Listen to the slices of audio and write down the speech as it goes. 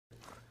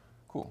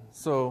Cool.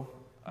 So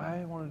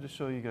I wanted to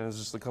show you guys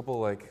just a couple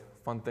like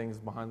fun things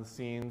behind the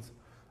scenes,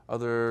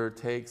 other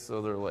takes,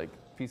 other like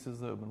pieces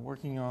that I've been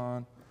working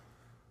on.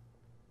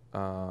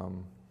 So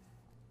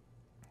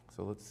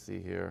let's see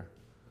here.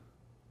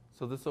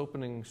 So this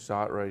opening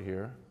shot right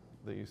here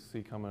that you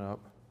see coming up,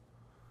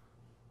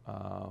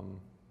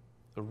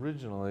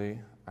 originally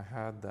I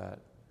had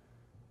that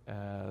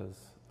as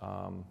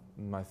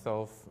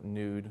myself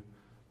nude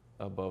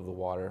above the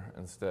water.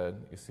 Instead,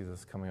 you see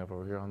this coming up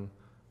over here on the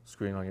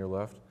screen on your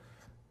left.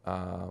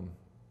 So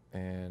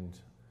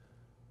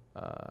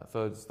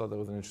I just thought that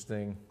was an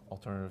interesting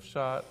alternative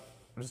shot.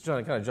 I'm just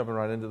kind of jumping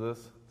right into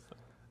this.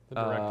 The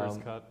director's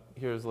cut.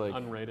 Here's like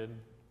unrated.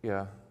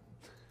 Yeah.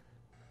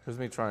 Here's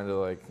me trying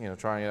to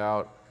trying it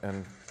out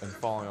and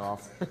falling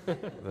off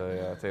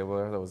the table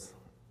there. That was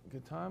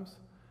good times.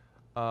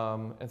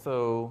 And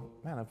so,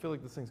 man, I feel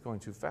like this thing's going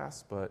too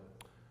fast, but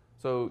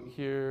so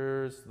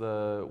here's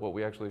what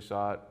we actually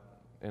shot,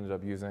 ended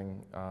up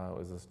using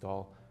was this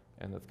doll,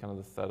 and that's kind of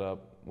the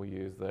setup we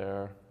use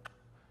there.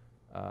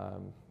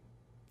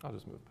 I'll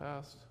just move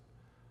past.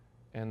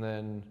 And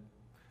then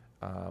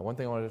one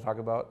thing I wanted to talk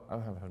about,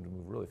 I'm having to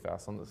move really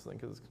fast on this thing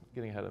because it's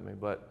getting ahead of me,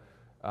 but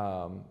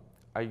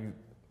I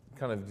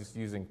kind of just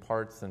using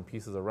parts and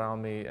pieces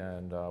around me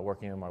and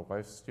working in my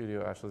wife's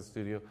studio, Ashley's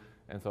studio,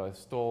 and so I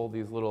stole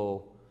these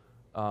little,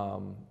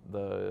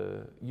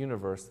 the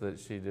universe that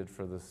she did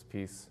for this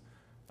piece.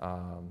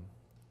 What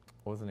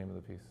was the name of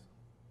the piece?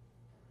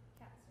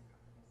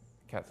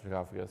 Cat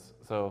sarcophagus.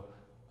 So,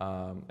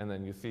 and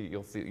then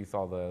you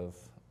saw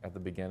those at the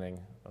beginning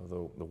of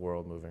the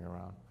world moving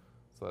around.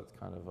 So that's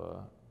kind of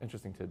an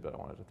interesting tidbit I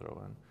wanted to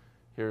throw in.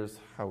 Here's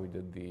how we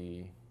did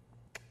the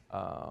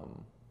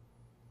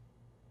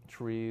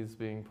trees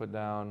being put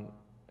down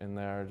in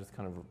there, just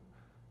kind of,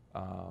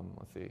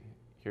 let's see,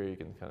 here you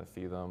can kind of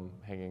see them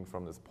hanging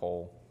from this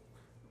pole.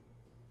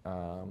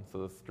 So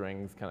the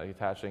strings kind of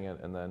attaching it,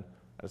 and then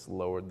I just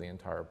lowered the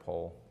entire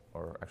pole,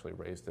 or actually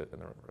raised it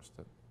and then reversed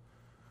it.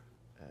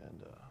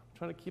 And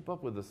trying to keep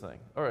up with this thing.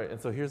 All right, and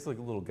so here's like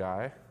a little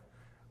guy.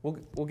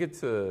 We'll get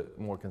to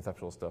more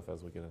conceptual stuff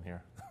as we get in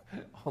here.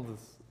 All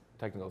this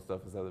technical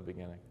stuff is at the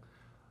beginning.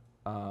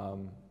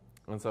 And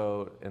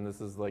this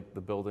is like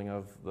the building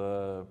of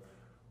the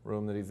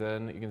room that he's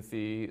in. You can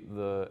see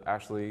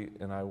Ashley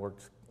and I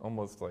worked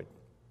almost like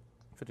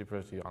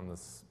 50-50 on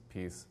this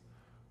piece,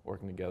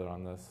 working together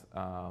on this.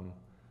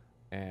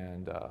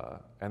 And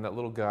that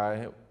little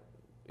guy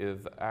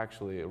is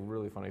actually a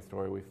really funny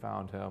story. We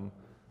found him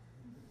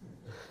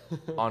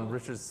on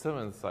Richard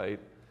Simmons' site.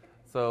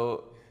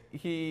 So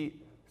he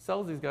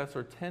sells these guys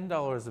for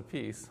 $10 a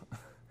piece.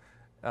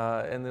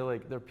 And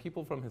they're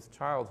people from his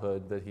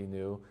childhood that he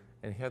knew,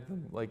 and he had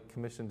them like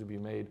commissioned to be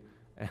made.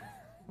 And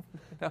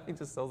now he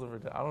just sells them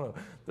for I don't know.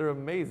 They're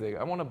amazing.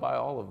 I want to buy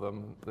all of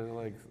them.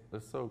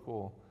 They're so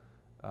cool.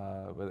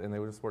 And they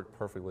would just work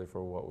perfectly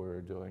for what we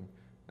were doing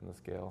in the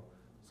scale.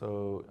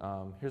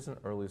 So here's an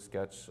early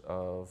sketch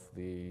of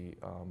the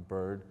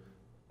bird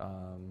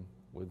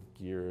with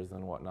gears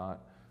and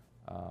whatnot.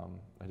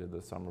 I did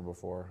this summer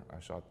before I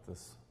shot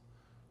this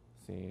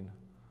scene.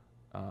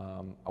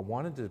 I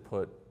wanted to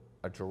put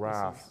a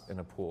giraffe in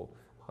a pool.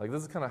 Like,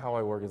 this is kind of how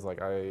I work, is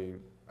like I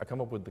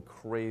come up with the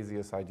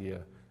craziest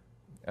idea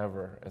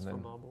ever. And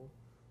then,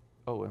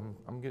 oh,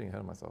 I'm getting ahead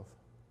of myself.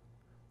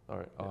 All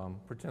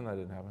right, pretend that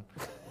didn't happen.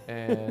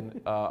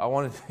 And I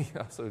wanted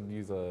to also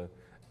use a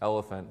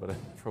elephant, but I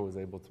never was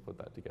able to put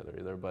that together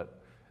either. But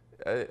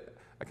I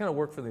kind of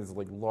work for these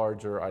like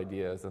larger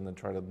ideas and then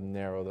try to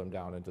narrow them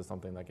down into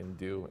something I can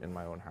do in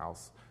my own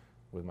house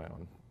with my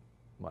own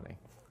money.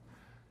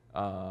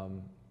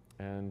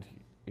 And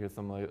here's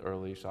some like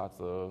early shots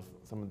of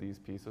some of these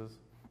pieces.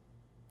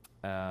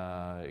 You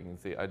can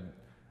see I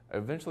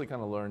eventually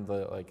kind of learned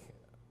that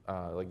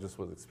like just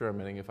with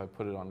experimenting, if I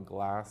put it on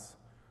glass,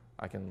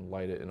 I can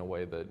light it in a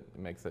way that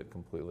makes it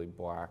completely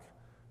black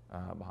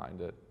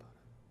behind it.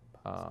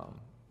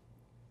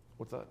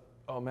 What's that?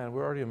 Oh man,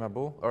 we're already in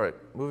Mabul. All right,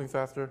 moving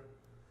faster.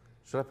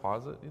 Should I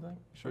pause it, do you think?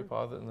 Sure. Should we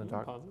pause it and then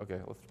talk? Pause it.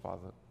 Okay, let's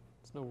pause it.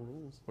 There's no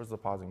rules. Where's the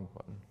pausing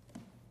button?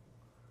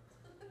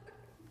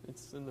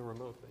 It's in the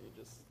remote that you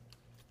just...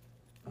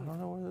 I don't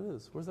know where it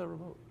is. Where's that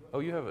remote? Oh,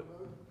 you have it.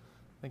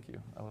 Thank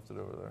you. I left it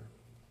over there.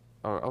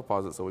 All right, I'll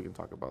pause it so we can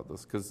talk about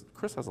this, because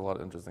Chris has a lot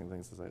of interesting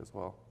things to say as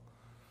well.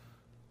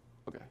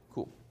 Okay,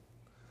 cool.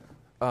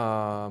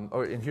 All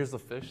right, and here's the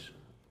fish.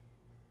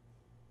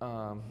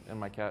 And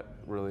my cat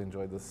really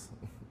enjoyed this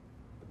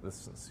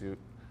suit.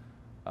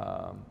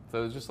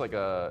 So it's just like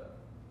a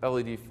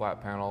LED flat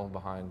panel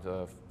behind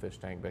a fish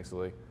tank,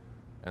 basically,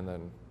 and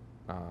then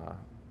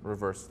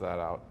reverse that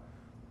out.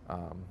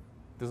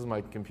 This is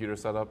my computer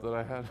setup that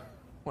I had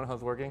when I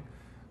was working.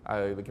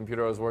 The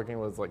computer I was working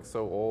was like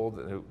so old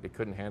and it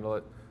couldn't handle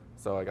it.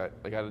 So I got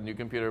a new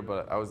computer,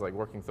 but I was like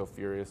working so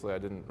furiously I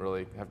didn't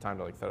really have time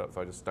to like set up.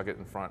 So I just stuck it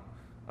in front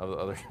of the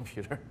other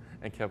computer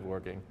and kept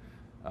working.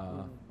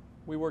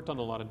 We worked on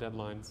a lot of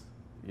deadlines.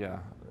 Yeah,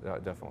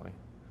 definitely.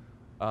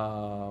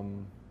 Oh,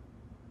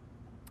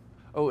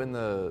 and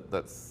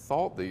that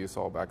salt that you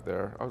saw back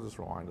there, I'll just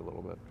rewind a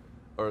little bit.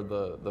 or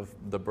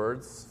the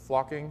birds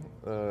flocking,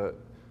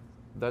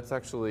 that's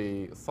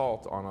actually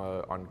salt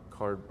on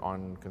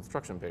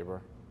construction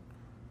paper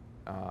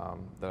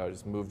that I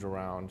just moved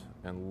around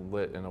and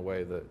lit in a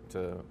way that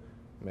to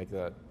make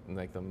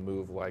them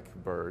move like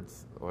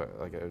birds,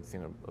 like I had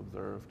seen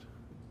observed.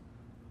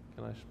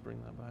 Can I bring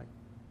that back?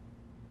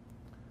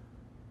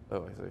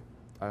 Oh, I see.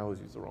 I always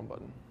use the wrong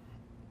button.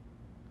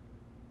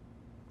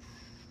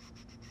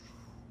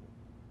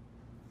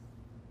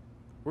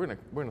 We're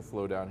gonna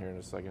slow down here in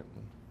a second.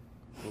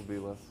 It'll be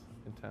less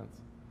intense.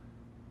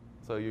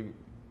 So you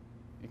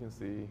can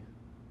see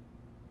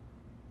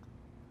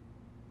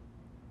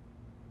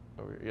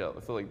over here.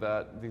 Yeah, so like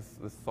that. This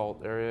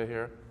salt area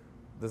here.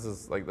 This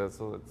is like that.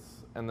 So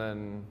it's, and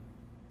then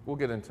we'll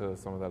get into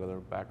some of that other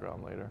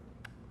background later.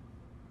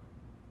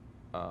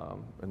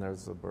 And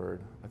there's a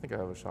bird. I think I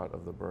have a shot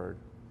of the bird.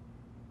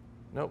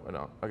 Nope, I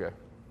don't. Okay.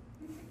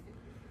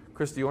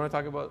 Chris, do you want to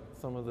talk about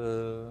some of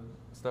the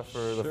stuff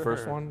for the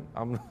first one?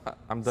 I'm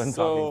done talking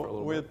for a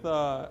little bit.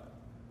 So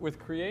with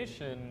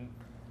creation,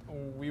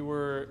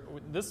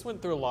 this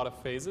went through a lot of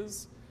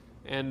phases,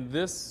 and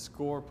this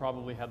score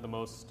probably had the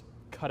most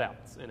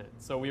cutouts in it.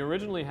 So we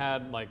originally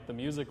had, like, the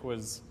music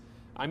was,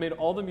 I made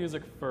all the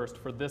music first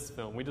for this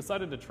film. We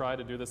decided to try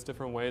to do this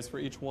different ways for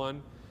each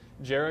one.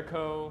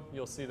 Jericho,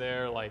 you'll see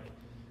there, like,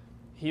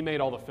 he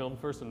made all the film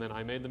first, and then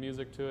I made the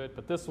music to it.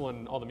 But this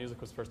one, all the music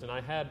was first. And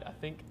I had, I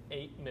think,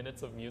 8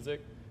 minutes of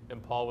music.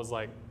 And Paul was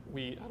like,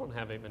 I don't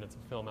have 8 minutes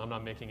of film. I'm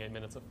not making 8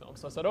 minutes of film.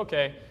 So I said,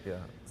 okay. Yeah,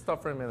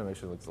 stop frame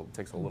animation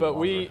takes a little But longer.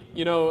 we,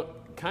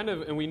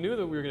 and we knew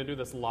that we were going to do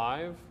this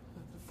live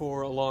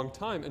for a long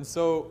time. And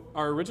so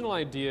our original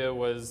idea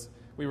was,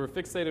 we were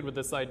fixated with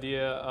this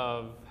idea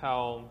of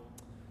how,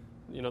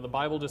 the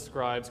Bible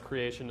describes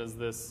creation as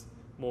this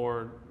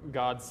more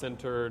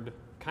God-centered,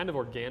 kind of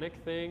organic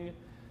thing.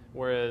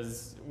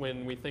 Whereas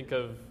when we think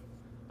of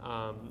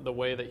the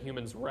way that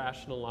humans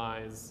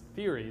rationalize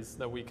theories,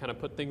 that we kind of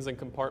put things in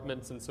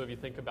compartments, and so if you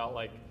think about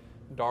like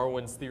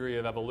Darwin's theory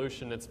of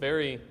evolution, it's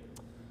very,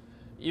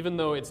 even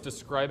though it's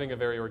describing a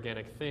very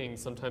organic thing,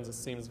 sometimes it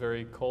seems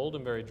very cold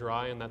and very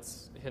dry, and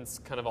that's hence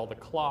kind of all the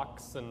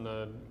clocks and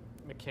the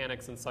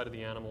mechanics inside of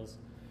the animals.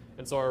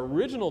 And so our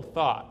original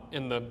thought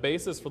and the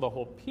basis for the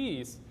whole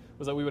piece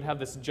was that we would have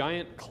this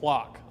giant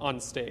clock on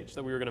stage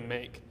that we were going to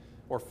make,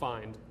 or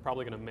find,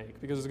 probably going to make,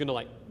 because it was going to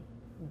like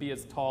be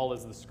as tall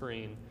as the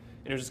screen,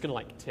 and it was just going to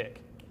like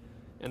tick.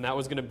 And that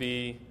was going to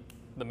be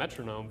the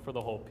metronome for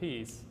the whole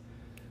piece.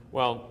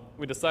 Well,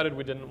 we decided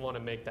we didn't want to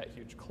make that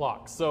huge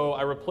clock. So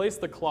I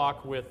replaced the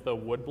clock with the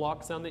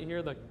woodblock sound that you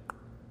hear,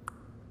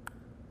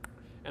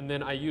 and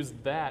then I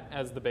used that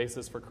as the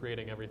basis for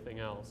creating everything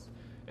else.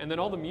 And then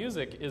all the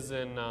music is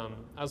in, I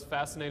was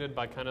fascinated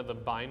by kind of the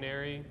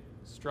binary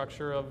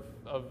structure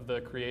of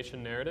the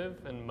creation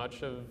narrative, and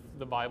much of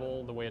the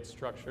Bible, the way it's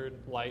structured,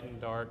 light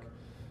and dark,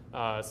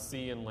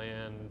 sea and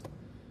land,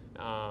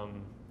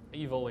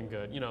 evil and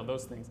good,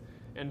 those things.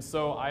 And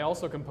so I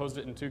also composed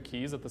it in 2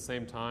 keys at the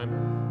same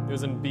time. It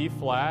was in B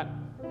flat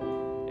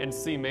and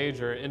C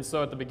major. And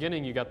so at the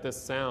beginning you got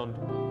this sound,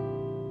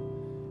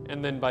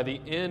 and then by the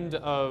end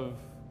of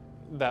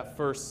that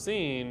first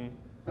scene,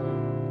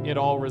 it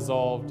all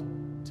resolved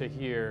to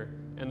here,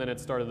 and then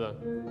it started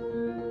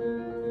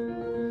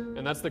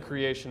and that's the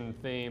creation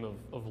theme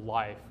of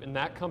life. And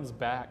that comes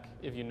back,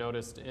 if you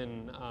noticed,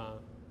 in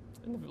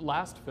the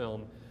last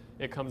film,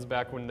 it comes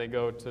back when we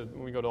go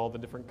to all the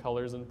different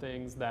colors and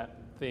things, that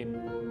theme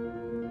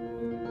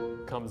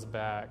comes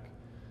back.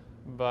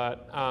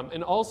 But,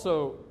 and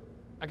also,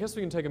 I guess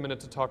we can take a minute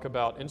to talk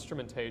about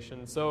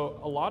instrumentation. So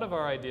a lot of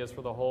our ideas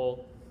for the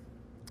whole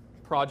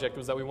project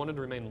was that we wanted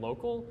to remain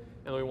local,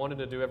 and we wanted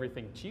to do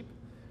everything cheap,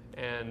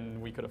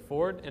 and we could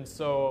afford. And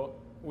so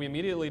we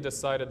immediately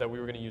decided that we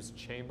were going to use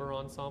chamber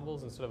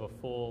ensembles instead of a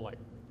full like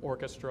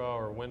orchestra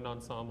or wind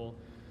ensemble,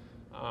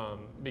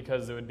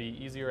 because it would be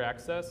easier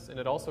access, and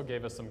it also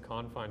gave us some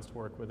confines to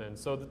work within.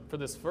 So for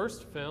this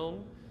first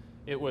film,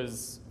 it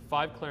was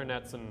 5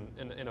 clarinets and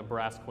a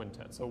brass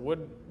quintet. So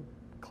wood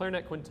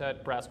clarinet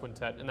quintet, brass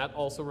quintet, and that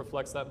also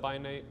reflects that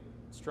binate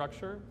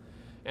structure.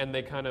 And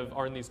they kind of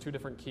are in these 2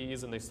 different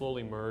keys, and they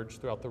slowly merge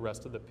throughout the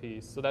rest of the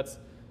piece. So that's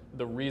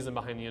the reason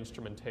behind the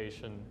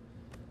instrumentation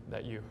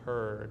that you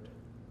heard.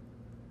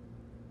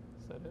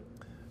 Is that it?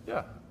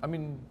 Yeah, I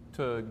mean,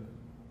 to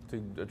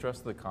address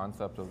the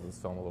concept of this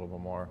film a little bit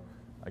more,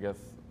 I guess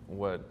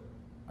what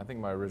I think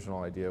my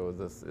original idea with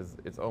this is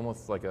it's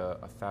almost like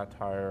a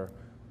satire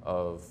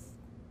of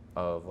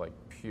like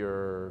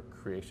pure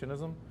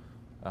creationism,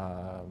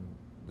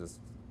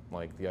 just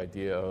like the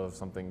idea of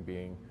something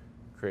being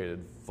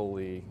created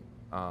fully,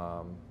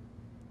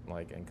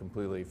 like and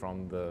completely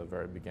from the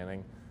very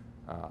beginning.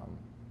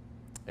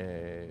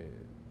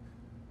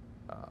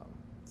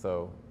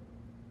 So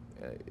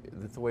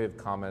it's a way of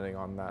commenting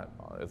on that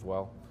as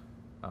well.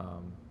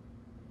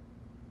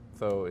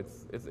 So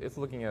it's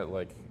looking at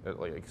like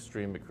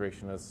extreme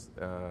creationists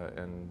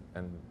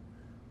and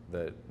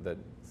that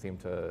seem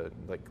to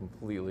like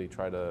completely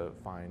try to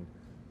find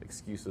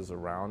excuses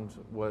around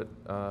what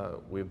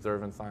we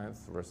observe in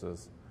science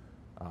versus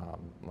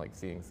like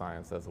seeing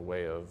science as a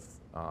way of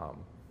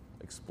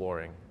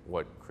exploring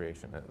what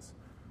creation is.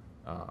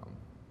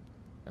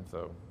 And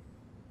so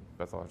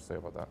that's all I have to say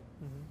about that.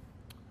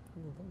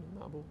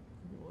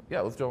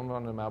 Yeah, let's jump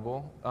on to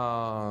Mabel.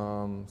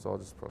 So I'll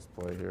just press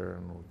play here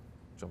and we'll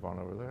jump on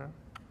over there.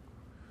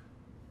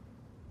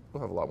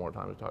 We'll have a lot more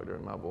time to talk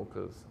during Mabel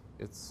because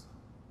it's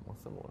more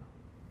similar.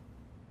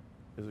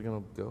 Is it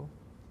going to go?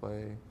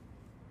 Play,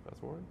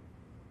 fast forward?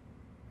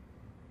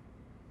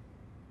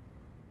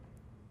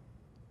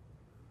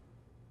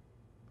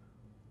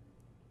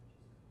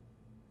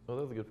 Oh,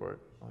 that's a good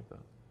part. I like that.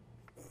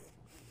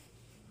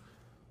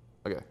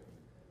 Okay.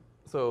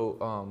 So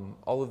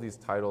all of these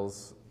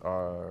titles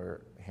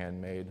are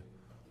handmade,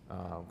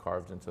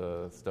 carved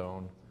into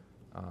stone.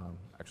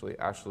 Actually,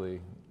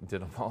 Ashley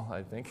did them all,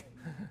 I think.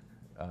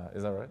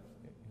 Is that right?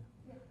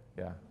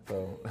 Yeah.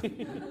 So,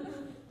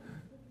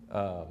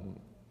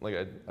 like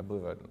I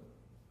believe I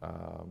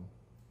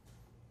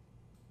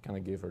kind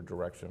of gave her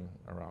direction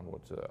around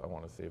what I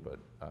want to see, but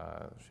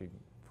she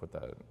put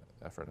that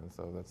effort in.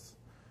 So that's,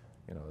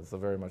 it's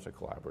very much a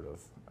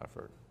collaborative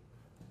effort.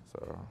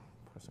 So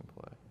pressing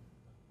play.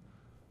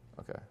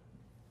 Okay.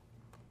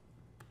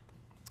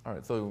 All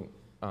right. So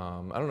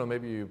I don't know.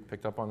 Maybe you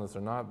picked up on this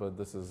or not, but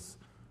this is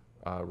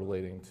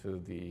relating to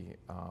the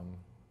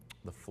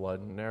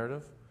flood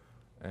narrative,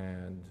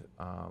 and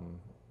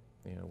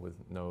with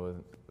Noah,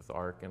 with the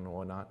ark and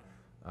whatnot.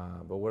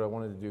 But what I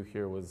wanted to do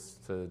here was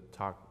to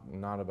talk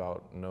not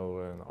about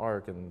Noah and the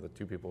ark and the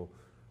two people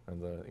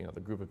and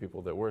the group of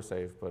people that were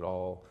saved, but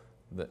all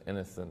the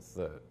innocents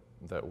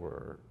that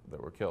were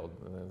killed.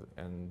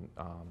 And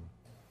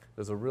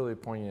there's a really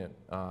poignant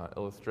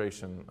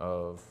illustration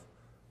of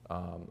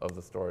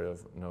the story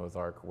of Noah's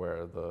Ark,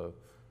 where the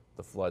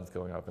flood's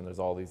going up, and there's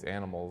all these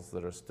animals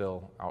that are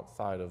still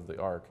outside of the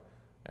ark,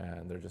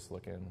 and they're just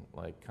looking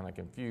like kind of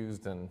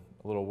confused and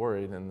a little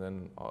worried. And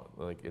then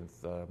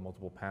it's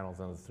multiple panels,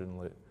 and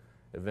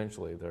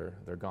eventually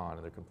they're gone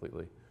and they're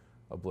completely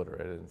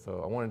obliterated. And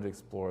so I wanted to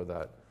explore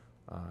that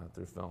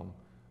through film,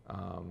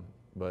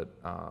 but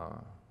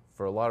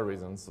for a lot of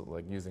reasons,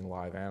 like using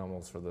live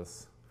animals for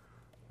this.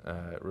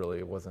 It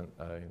really wasn't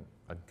a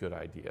good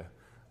idea,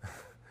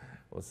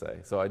 let's say.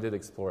 So I did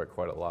explore it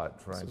quite a lot.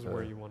 This is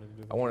where you wanted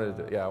to do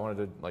I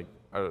wanted to,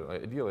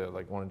 ideally, I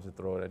wanted to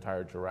throw an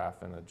entire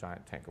giraffe in a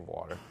giant tank of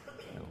water.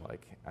 And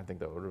I think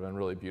that would have been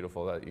really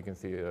beautiful. That you can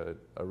see a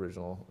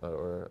original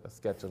or a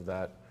sketch of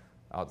that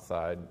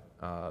outside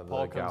the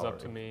Paul gallery. comes up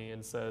to me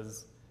and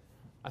says,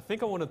 I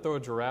think I want to throw a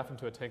giraffe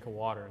into a tank of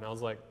water. And I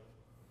was like,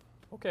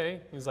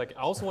 okay. He's like,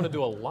 I also want to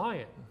do a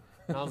lion.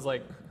 And I was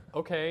like,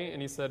 okay.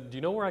 And he said, do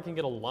you know where I can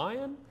get a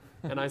lion?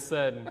 And I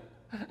said,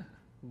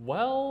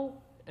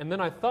 well, and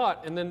then I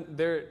thought, and then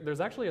there's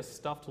actually a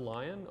stuffed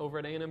lion over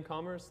at A&M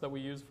Commerce that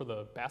we use for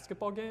the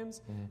basketball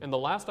games. Mm-hmm. And the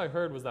last I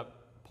heard was that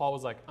Paul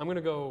was like, I'm going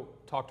to go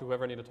talk to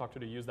whoever I need to talk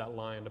to use that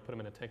lion to put him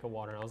in a tank of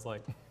water. And I was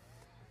like,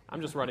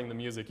 I'm just writing the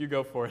music. You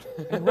go for it.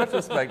 In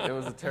retrospect, it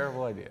was a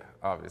terrible idea,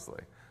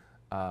 obviously.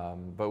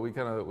 But we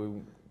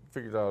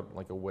figured out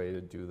a way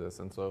to do this.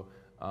 And so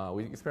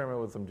we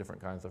experimented with some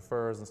different kinds of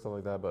furs and stuff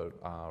like that, but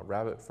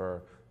rabbit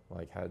fur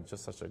had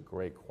just such a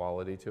great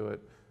quality to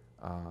it.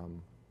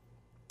 And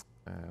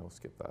we'll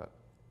skip that.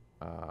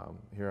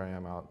 Here I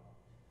am out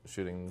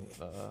shooting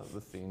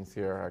the scenes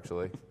here,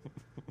 actually.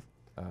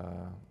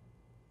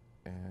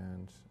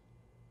 And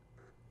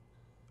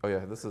oh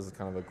yeah, this is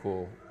kind of a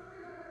cool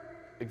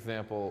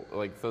example.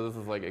 So this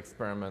is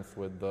experiments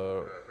with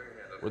the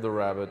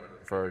rabbit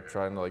for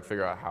trying to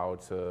figure out how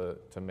to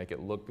make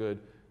it look good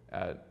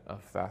at a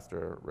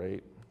faster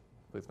rate.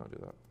 Please don't do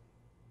that.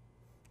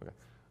 Okay.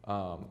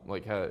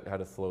 How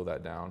to slow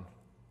that down.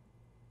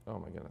 Oh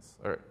my goodness.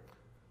 All right.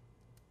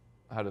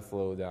 How to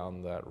slow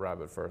down that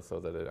rabbit first so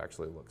that it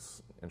actually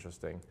looks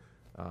interesting.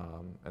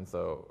 And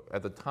so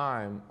at the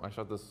time, I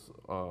shot this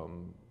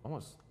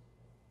almost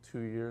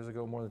 2 years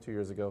ago, more than 2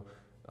 years ago.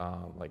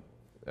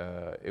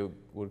 It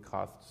would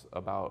cost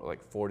about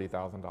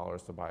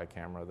 $40,000 to buy a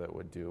camera that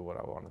would do what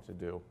I wanted to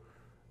do.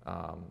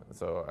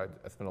 So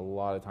I spent a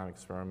lot of time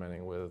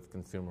experimenting with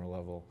consumer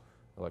level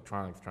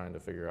electronics, trying to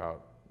figure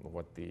out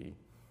what a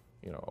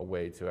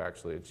way to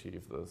actually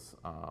achieve this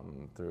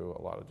through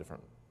a lot of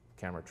different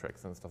camera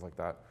tricks and stuff like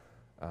that.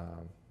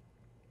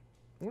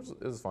 Which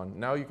is fun.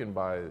 Now you can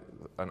buy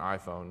an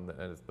iPhone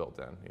and it's built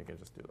in. You can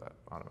just do that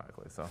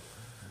automatically. So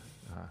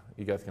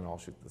you guys can all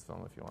shoot this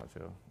film if you want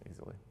to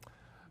easily.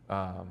 Do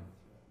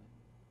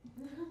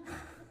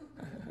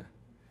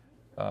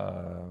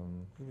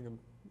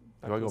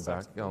I go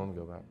back? Yeah, let me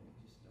go back.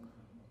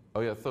 Oh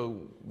yeah,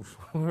 so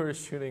when we were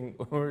shooting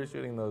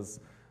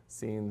those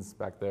scenes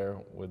back there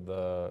with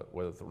the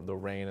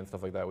rain and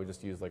stuff like that, we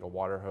just used a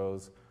water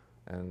hose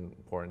and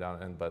pouring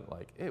down, but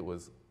it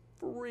was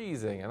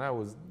freezing, and I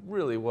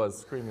really was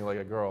screaming like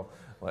a girl,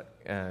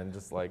 and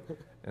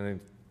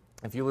then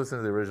if you listen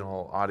to the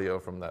original audio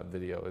from that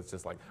video, it's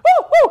just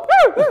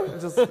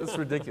it's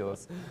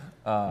ridiculous.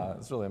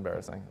 It's really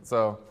embarrassing.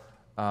 So,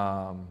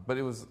 but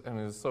it was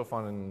so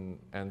fun,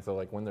 and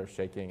so when they're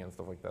shaking and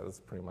stuff like that, it's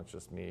pretty much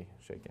just me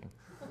shaking.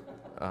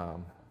 Back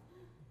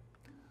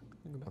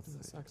to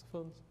the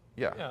saxophones.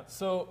 Yeah. Yeah.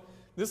 So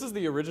this is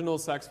the original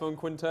saxophone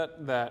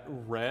quintet that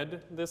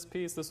read this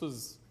piece. This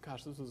was,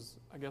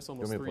 I guess,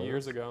 almost 3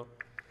 years ago.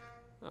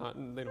 They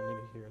don't need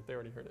to hear it. They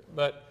already heard it.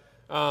 But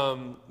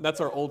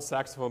that's our old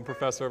saxophone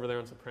professor over there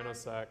on soprano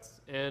sax.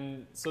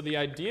 And so the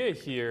idea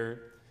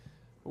here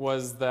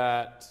was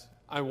that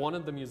I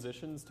wanted the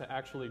musicians to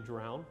actually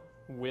drown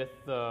with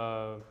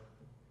the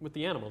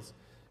animals.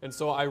 And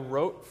so I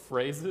wrote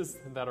phrases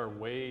that are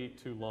way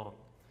too long.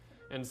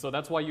 And so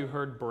that's why you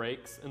heard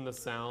breaks in the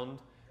sound.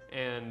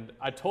 And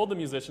I told the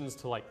musicians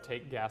to like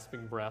take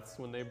gasping breaths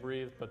when they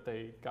breathed, but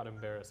they got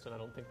embarrassed, and I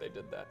don't think they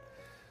did that.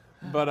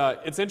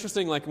 But it's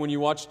interesting, like when you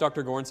watch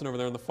Dr. Goranson over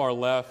there on the far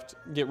left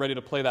get ready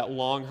to play that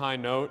long high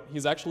note,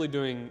 he's actually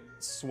doing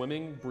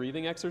swimming,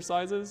 breathing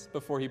exercises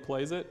before he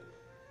plays it.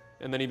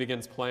 And then he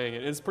begins playing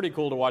it. It's pretty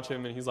cool to watch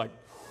him, and he's like,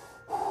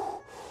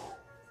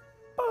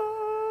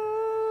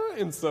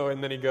 and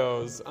then he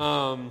goes.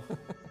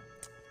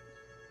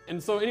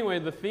 And so anyway,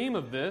 the theme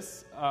of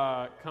this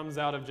comes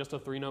out of just a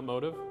 3-note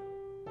motive.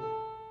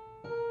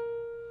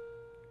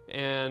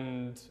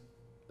 And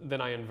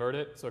then I invert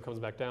it, so it comes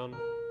back down.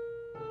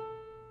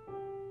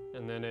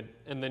 And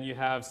then you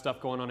have stuff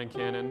going on in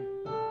canon.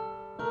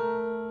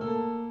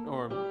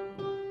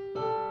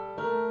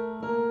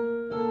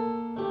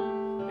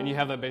 And you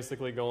have that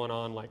basically going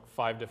on like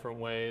 5 different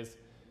ways.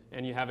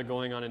 And you have it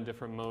going on in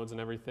different modes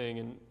and everything.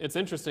 And it's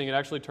interesting, it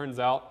actually turns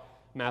out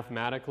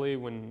mathematically,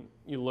 when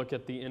you look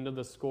at the end of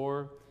the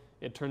score,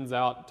 it turns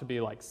out to be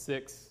like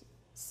six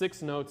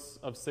notes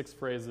of 6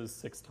 phrases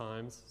 6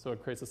 times. So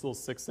it creates this little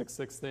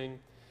 666 thing.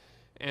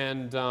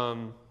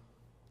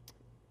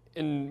 And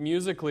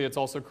musically, it's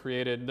also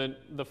created,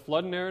 the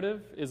flood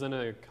narrative is in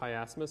a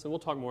chiasmus, and we'll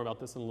talk more about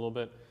this in a little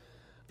bit.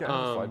 Yeah, I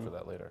have a slide for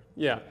that later.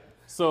 Yeah.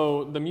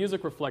 So the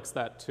music reflects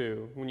that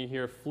too. When you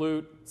hear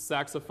flute,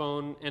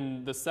 saxophone,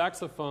 and the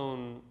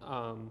saxophone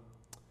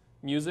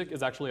music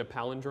is actually a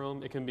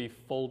palindrome. It can be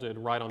folded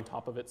right on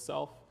top of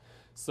itself.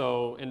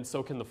 So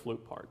can the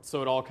flute part.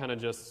 So it all kind of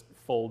just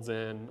folds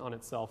in on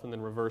itself and then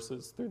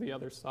reverses through the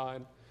other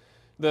side.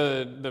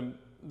 The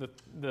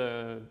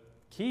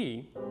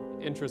key,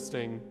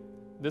 interesting,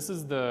 this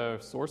is the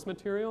source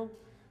material,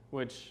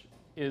 which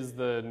is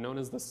known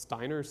as the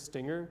Steiner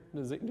Stinger.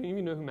 Do you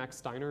even know who Max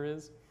Steiner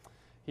is?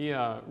 He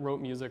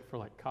wrote music for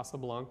like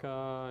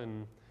Casablanca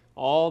and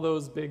all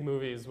those big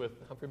movies with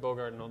Humphrey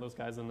Bogart and all those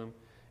guys in them.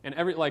 And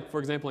for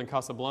example, in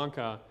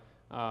Casablanca,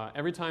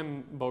 every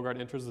time Bogart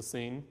enters the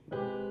scene,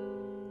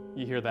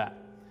 you hear that.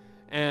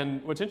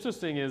 And what's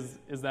interesting is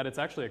that it's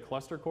actually a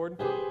cluster chord.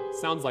 It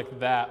sounds like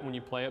that when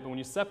you play it, but when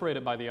you separate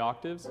it by the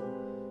octaves,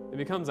 it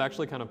becomes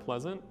actually kind of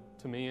pleasant,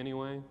 to me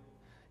anyway.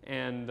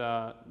 And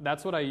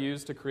that's what I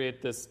use to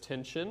create this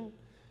tension.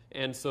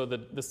 And so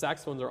the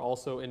saxophones are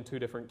also in 2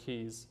 different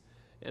keys.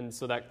 And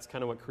so that's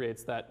kind of what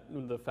creates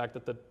the fact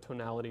that the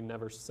tonality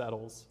never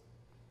settles.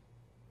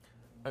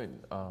 Which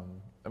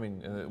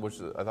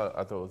I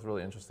thought it was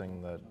really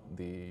interesting that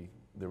the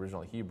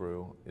original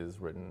Hebrew is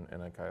written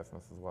in a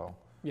chiasmus as well.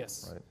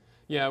 Yes. Right.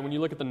 Yeah. When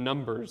you look at the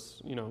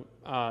numbers,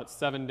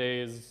 7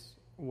 days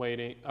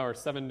waiting, or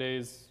 7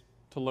 days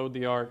to load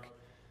the ark,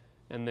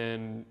 and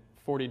then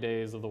 40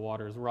 days of the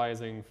waters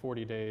rising,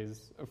 40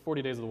 days of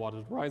the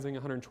waters rising,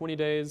 120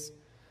 days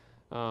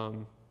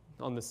on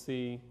the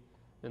sea,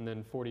 and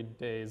then 40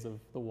 days of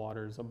the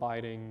waters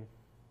abiding,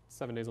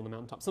 7 days on the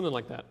mountaintop, something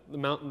like that.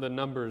 The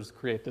numbers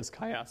create this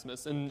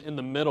chiasmus. And in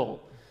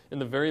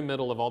the very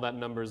middle of all that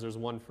numbers, there's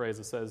one phrase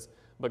that says,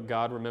 "But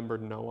God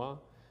remembered Noah."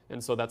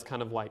 And so that's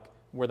kind of like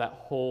where that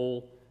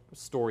whole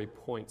story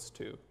points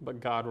to. But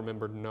God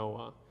remembered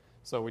Noah.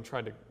 So we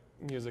tried to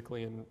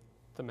musically and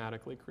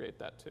thematically create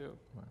that too.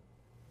 Right.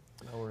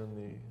 Now we're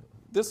in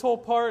this whole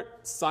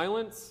part,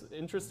 silence,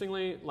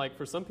 interestingly, like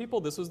for some people,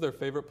 this was their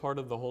favorite part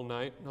of the whole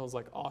night. And I was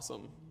like,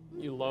 awesome.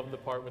 You love the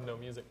part with no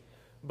music.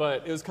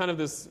 But it was kind of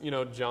this,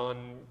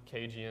 John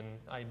Cagean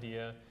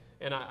idea.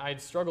 And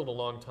I'd struggled a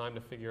long time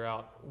to figure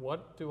out,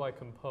 what do I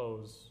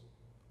compose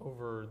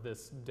over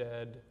this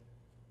dead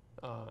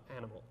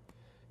animal?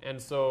 And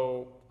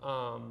so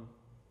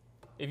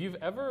if you've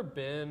ever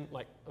been,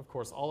 like, of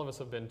course, all of us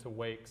have been to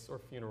wakes or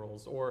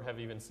funerals or have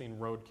even seen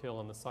roadkill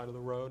on the side of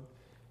the road.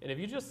 And if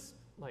you just,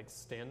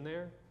 stand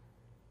there,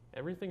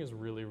 everything is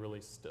really,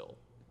 really still.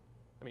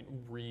 I mean,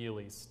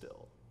 really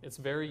still. It's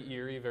very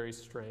eerie, very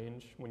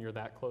strange when you're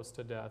that close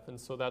to death.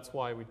 And so that's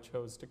why we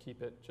chose to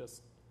keep it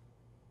just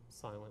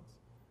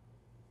silence.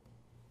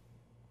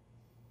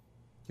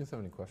 Do you guys have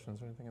any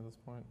questions or anything at this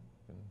point?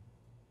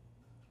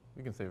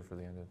 We can save it for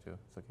the end too.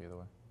 It's okay either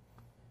way.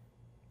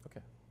 Okay,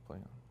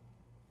 playing on.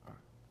 All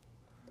right.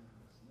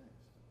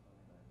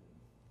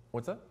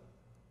 What's that?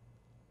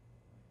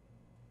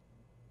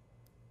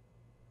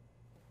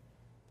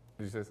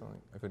 Did you say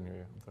something? I couldn't hear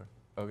you. I'm sorry.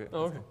 Okay.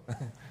 Oh, okay.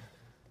 Cool.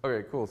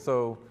 Okay, cool.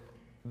 So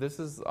this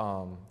is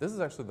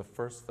actually the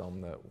first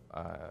film that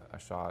I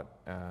shot,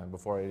 and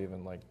before I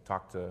even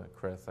talked to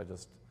Chris,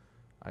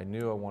 I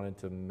knew I wanted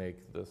to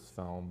make this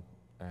film,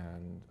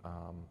 and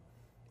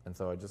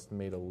so I just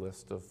made a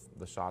list of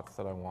the shots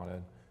that I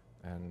wanted,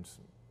 and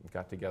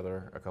got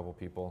together a couple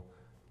people,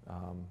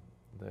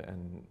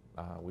 and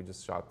we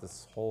just shot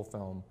this whole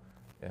film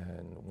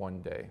in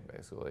one day,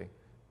 basically,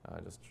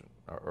 just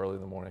early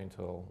in the morning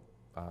till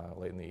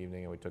late in the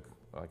evening, and we took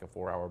like a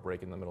 4-hour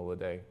break in the middle of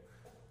the day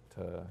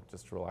to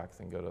just relax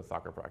and go to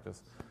soccer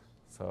practice.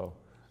 So,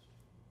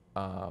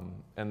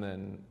 and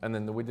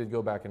then we did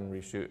go back and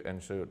reshoot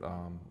and shoot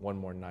one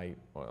more night,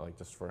 like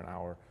just for an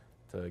hour,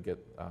 to get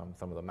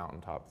some of the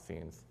mountaintop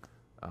scenes.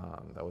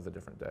 That was a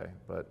different day,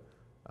 but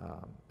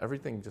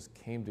everything just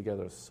came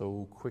together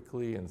so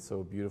quickly and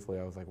so beautifully.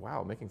 I was like,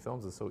 wow, making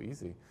films is so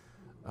easy.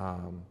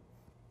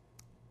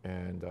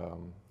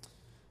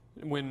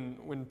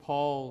 When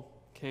Paul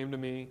came to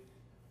me,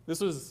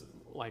 this was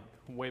like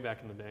way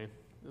back in the day.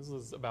 This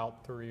was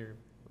about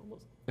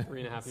almost 3.5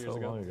 years so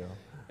ago. long ago.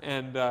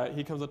 And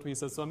he comes up to me and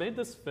says, so I made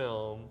this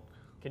film.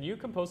 Can you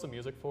compose some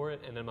music for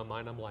it? And in my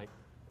mind, I'm like,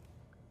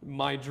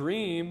 my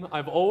dream.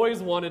 I've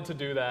always wanted to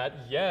do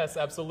that. Yes,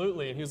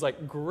 absolutely. And he was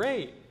like,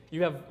 great.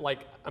 You have,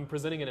 like, I'm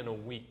presenting it in a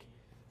week.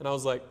 And I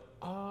was like,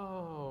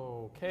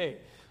 oh, okay.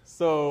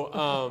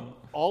 So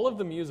all of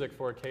the music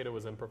for Accede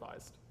was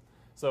improvised.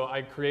 So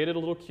I created a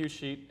little cue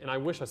sheet, and I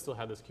wish I still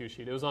had this cue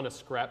sheet. It was on a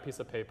scrap piece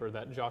of paper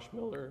that Josh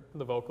Miller,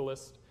 the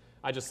vocalist,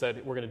 I just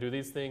said, we're going to do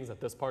these things at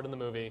this part in the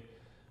movie.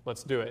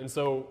 Let's do it. And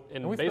so,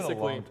 and we basically, spent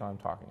a long time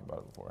talking about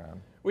it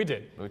beforehand. We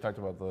did. We talked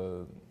about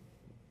go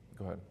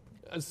ahead.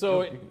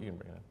 So, you can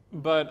bring it in.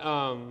 But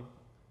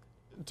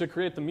to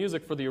create the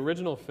music for the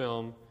original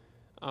film,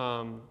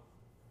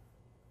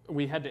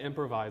 we had to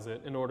improvise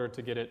it in order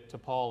to get it to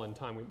Paul in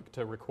time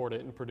to record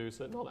it and produce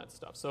it and all that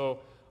stuff.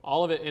 So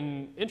all of it,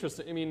 and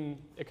interesting, I mean,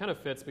 it kind of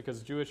fits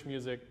because Jewish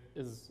music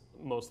is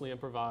mostly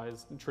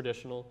improvised,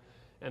 traditional,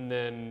 and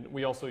then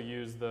we also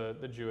use the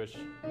Jewish,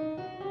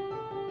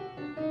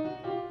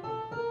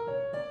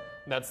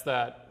 that's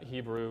that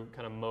Hebrew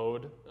kind of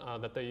mode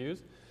that they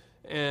use.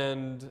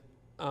 And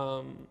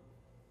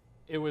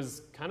it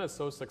was kind of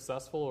so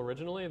successful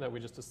originally that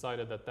we just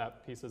decided that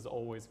that piece is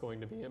always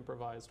going to be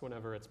improvised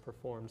whenever it's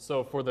performed.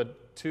 So for the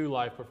 2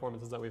 live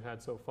performances that we've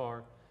had so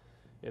far,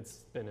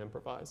 it's been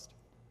improvised.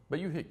 But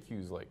you hit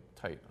cues like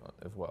tight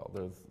as well.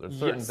 There's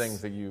certain Yes.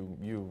 things that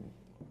you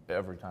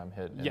every time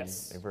hit, and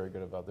Yes. you're very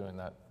good about doing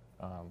that.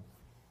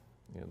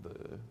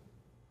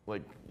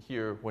 Like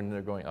here when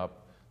they're going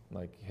up,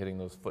 like hitting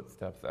those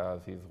footsteps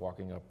as he's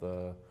walking up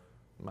the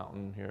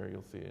mountain here.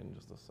 You'll see in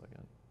just a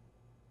second.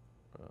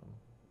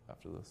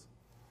 After this,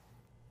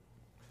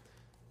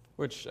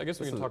 which I guess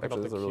we can talk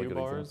about the really cue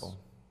bars example.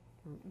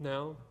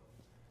 now.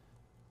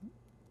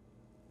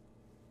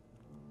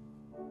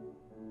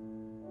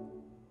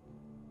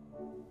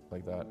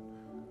 Like that.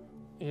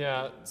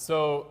 Yeah,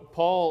 so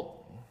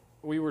Paul,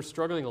 we were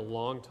struggling a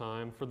long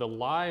time for the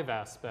live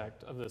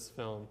aspect of this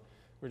film.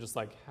 We were just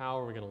like, how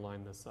are we going to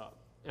line this up?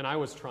 And I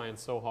was trying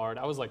so hard.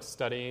 I was like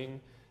studying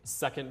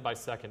second by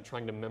second,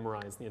 trying to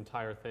memorize the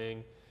entire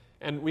thing.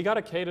 And we got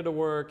Accede to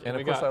work. And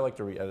of course, I like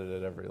to re-edit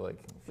it every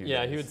few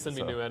days. He would send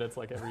me new edits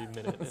like every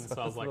minute. And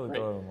so I was like, really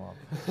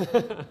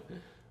great.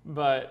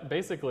 But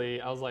basically,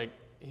 I was like,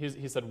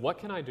 he said, what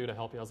can I do to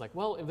help you? I was like,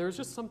 well, if there's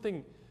just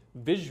something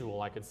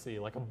visual I could see,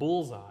 like a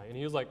bullseye. And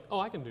he was like,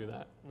 oh, I can do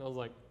that. And I was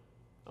like,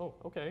 oh,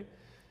 okay.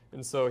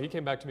 And so he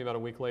came back to me about a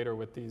week later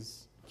with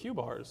these cue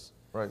bars.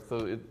 Right,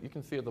 so you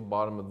can see at the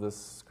bottom of this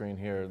screen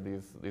here,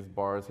 these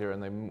bars here,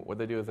 and what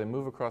they do is they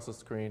move across the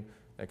screen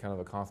at kind of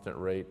a constant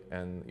rate,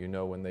 and you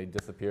know when they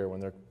disappear, when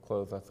they're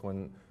closed, that's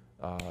when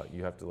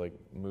you have to like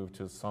move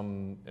to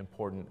some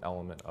important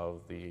element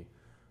of the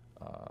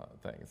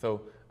thing.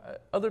 So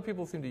other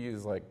people seem to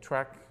use like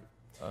track.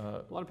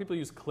 A lot of people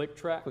use click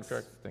tracks. Click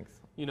tracks, thanks.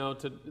 You know,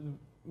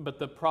 but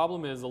the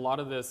problem is a lot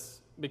of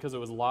this, because it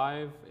was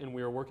live and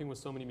we were working with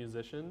so many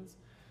musicians,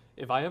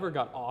 if I ever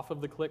got off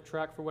of the click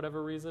track for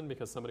whatever reason,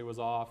 because somebody was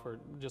off or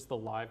just the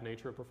live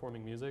nature of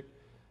performing music,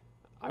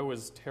 I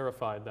was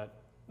terrified that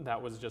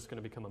that was just going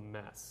to become a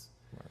mess.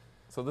 Right.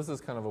 So this is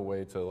kind of a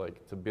way to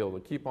be able to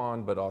keep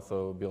on, but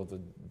also be able to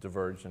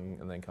diverge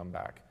and then come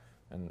back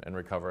and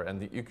recover.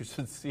 And you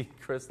should see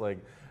Chris in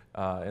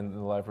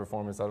the live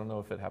performance. I don't know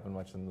if it happened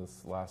much in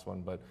this last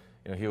one, but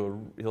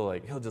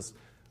he'll just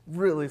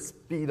really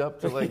speed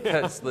up to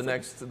catch the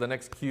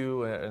next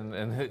cue, and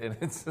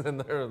it's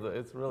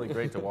really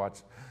great to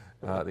watch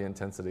the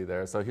intensity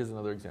there. So here's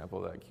another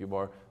example of that cue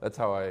bar. That's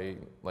how I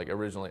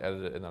originally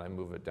edit it, and then I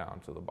move it down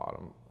to the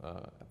bottom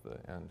at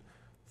the end,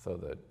 so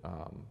that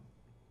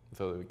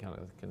we kind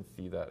of can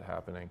see that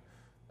happening.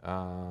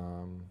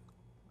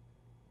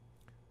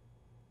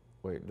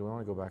 Wait, do we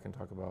want to go back and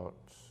talk about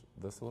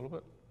this a little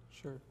bit?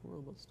 Sure, we're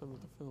almost done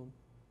with the film.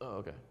 Oh,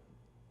 okay.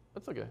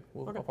 That's okay.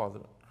 Okay. I'll pause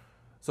it.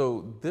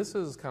 So this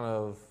is kind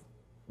of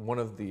one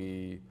of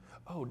the.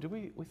 Oh, did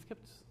we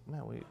skipped?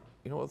 Man,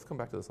 let's come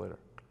back to this later.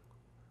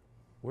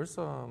 Where's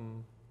our?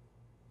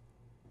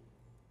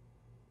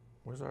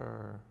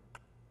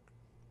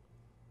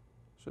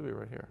 Should be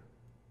right here.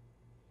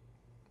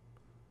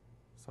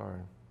 Sorry.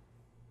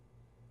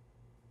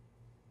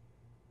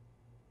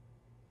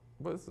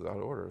 But this is out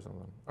of order or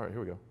something. All right,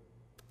 here we go.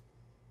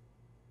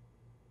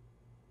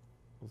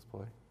 Let's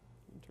play.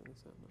 turn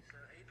this on. So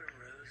Abram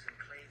rose and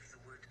clave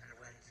the wood and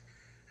went,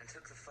 and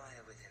took the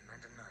fire with him and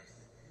a knife.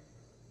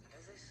 And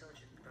as they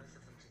sojourned both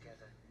of them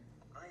together,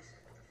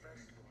 Isaac the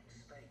firstborn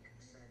spake and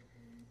said,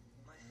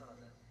 My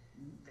father,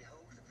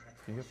 behold the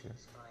Can you guys hear?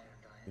 preparations, fire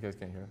and iron. You guys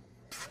can't hear?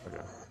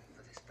 Okay.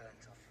 For this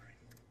burnt offering.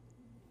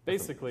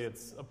 Basically,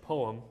 it's a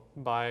poem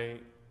by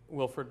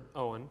Wilfred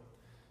Owen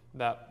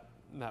that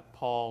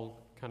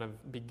Paul kind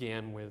of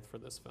began with for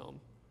this film.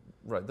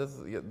 Right.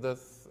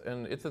 This,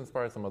 and it's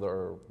inspired some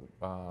other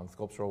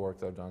sculptural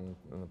works I've done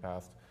in the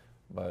past.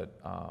 But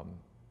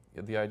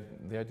the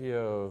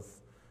idea of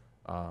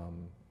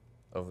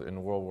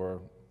in World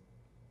War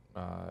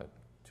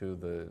II,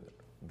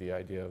 the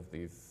idea of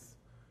these,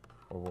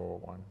 or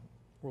World War I.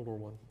 World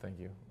War I. Thank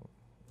you.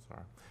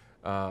 Sorry.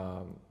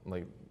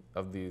 Like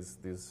of these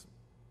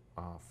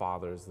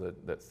fathers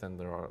that send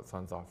their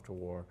sons off to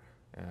war,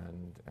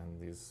 and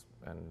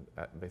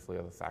basically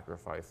as a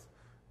sacrifice,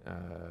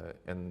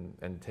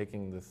 and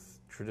taking this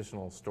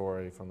traditional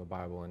story from the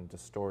Bible and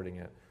distorting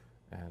it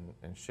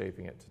and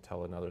shaping it to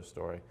tell another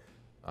story.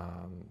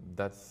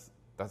 That's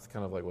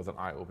kind of like was an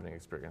eye-opening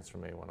experience for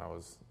me when I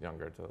was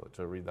younger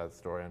to read that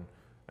story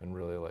and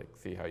really like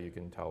see how you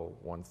can tell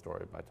one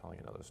story by telling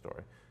another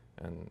story,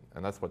 and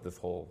that's what this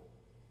whole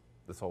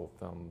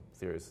film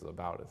series is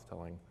about, is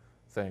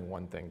saying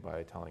one thing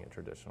by telling a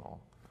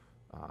traditional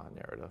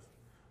narrative.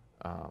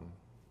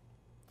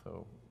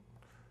 So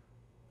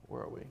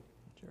where are we?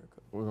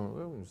 Jericho. We're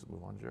going to just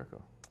move on to Jericho.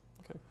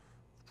 Okay.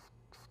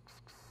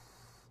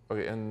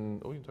 Okay,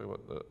 and we can talk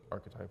about the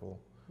archetypal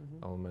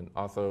element.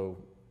 Also,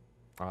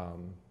 are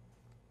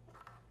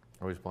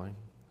we just playing?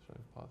 Should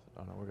I pause?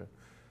 Oh no, we're good.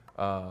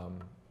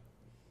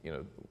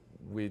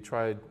 We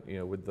tried,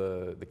 with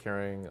the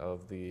carrying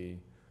of the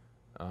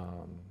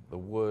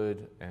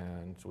wood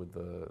and with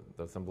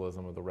the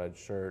symbolism of the red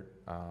shirt.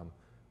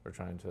 We're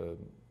trying to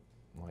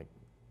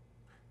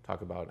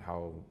talk about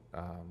how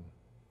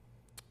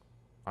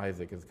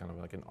Isaac is kind of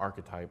like an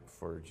archetype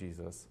for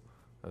Jesus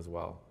as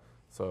well.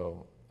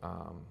 So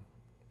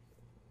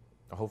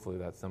hopefully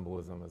that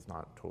symbolism is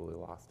not totally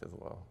lost as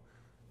well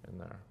in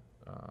there.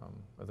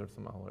 Are there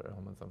some other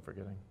elements I'm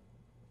forgetting?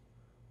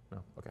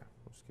 No? Okay,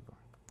 we'll just keep going.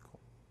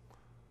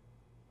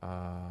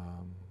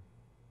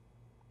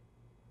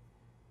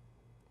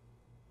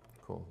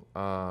 Cool.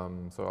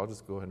 So I'll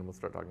just go ahead and we'll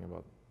start talking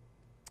about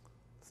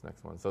this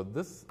next one. So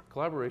this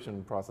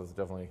collaboration process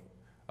definitely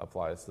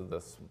applies to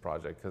this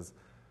project, because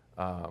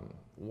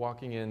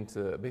walking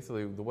into,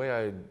 basically the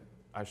way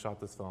I shot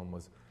this film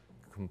was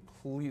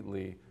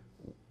completely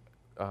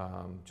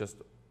just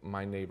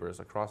my neighbors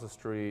across the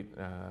street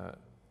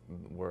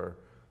were,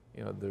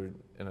 they're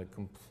in a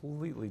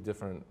completely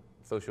different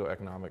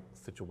socioeconomic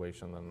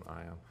situation than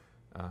I am.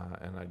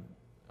 And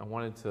I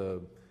wanted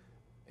to,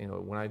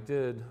 when I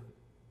did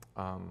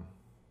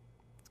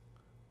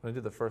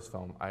the first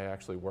film, I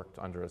actually worked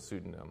under a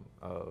pseudonym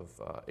of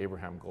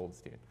Abraham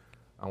Goldstein.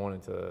 I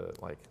wanted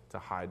to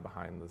hide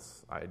behind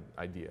this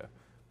idea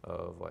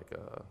of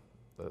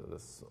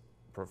this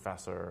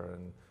professor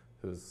and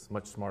who's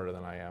much smarter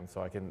than I am,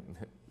 so I can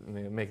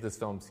make this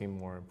film seem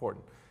more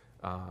important.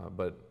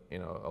 But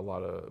a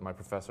lot of my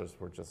professors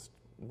were just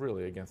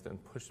really against it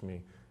and pushed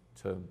me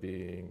to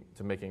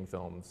making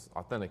films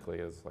authentically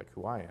as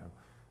who I am.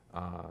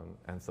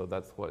 And so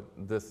that's what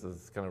this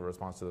is kind of a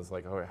response to this, all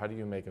right, how do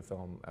you make a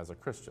film as a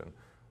Christian?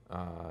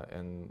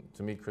 And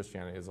to me,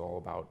 Christianity is all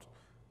about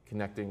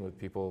connecting with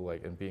people,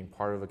 and being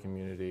part of a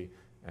community,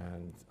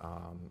 and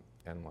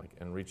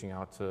reaching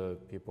out to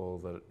people,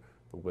 the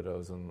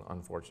widows and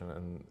unfortunate,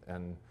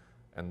 and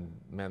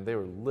man, they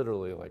were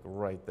literally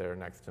right there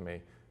next to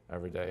me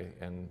every day.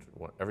 And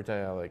every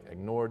day I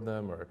ignored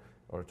them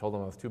or told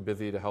them I was too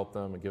busy to help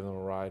them and give them a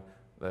ride,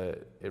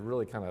 that it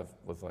really kind of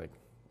was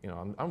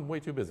I'm way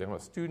too busy. I'm a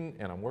student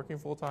and I'm working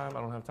full time.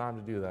 I don't have time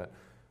to do that.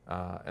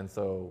 And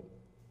so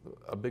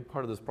a big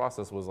part of this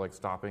process was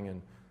stopping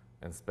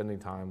and spending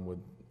time with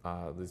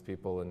these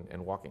people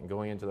and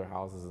going into their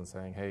houses and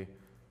saying, hey,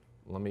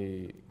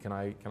 can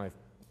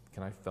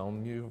I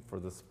film you for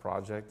this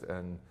project?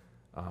 And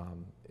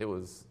it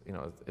was,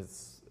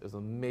 it's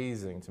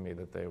amazing to me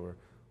that they were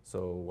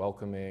so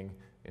welcoming,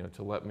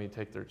 to let me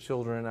take their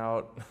children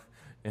out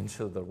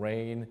into the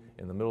rain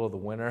in the middle of the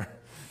winter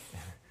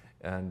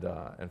and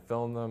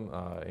film them,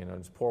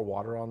 just pour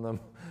water on them.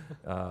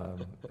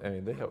 I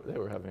mean, they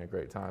were having a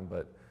great time,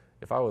 but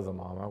if I was a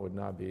mom, I would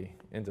not be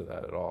into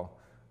that at all.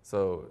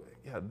 So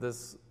yeah,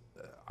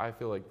 I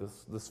feel like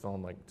this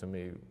film, to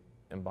me,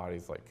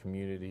 embodies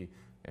community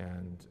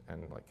and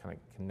kind of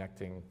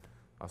connecting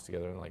us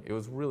together. And it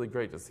was really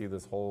great to see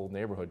this whole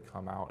neighborhood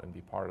come out and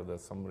be part of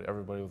this.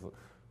 Everybody was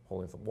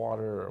holding some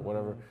water or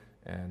whatever.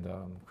 And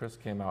Chris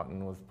came out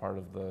and was part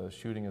of the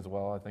shooting as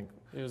well, I think.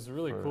 It was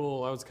really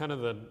cool. I was kind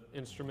of the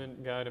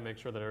instrument guy to make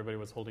sure that everybody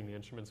was holding the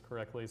instruments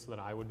correctly so that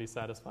I would be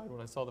satisfied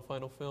when I saw the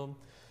final film.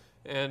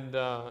 And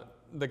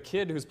the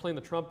kid who's playing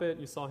the trumpet,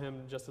 you saw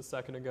him just a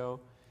second ago.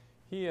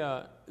 He,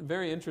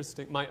 very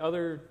interesting. My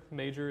other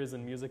major is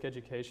in music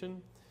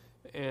education,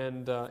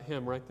 and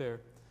him right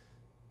there.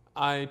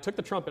 I took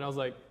the trumpet. I was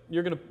like,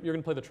 you're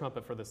gonna play the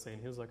trumpet for this scene.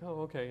 He was like,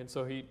 oh, okay. And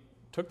so he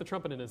took the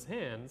trumpet in his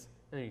hands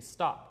and he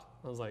stopped.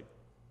 I was like,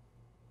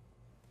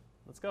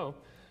 let's go. And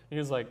he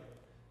was like,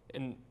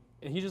 and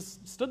he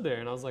just stood there,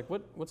 and I was like,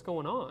 what's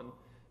going on?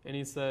 And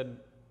he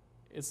said,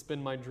 it's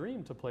been my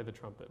dream to play the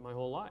trumpet my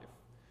whole life.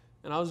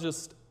 And I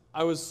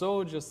was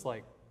so just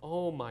like,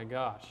 oh my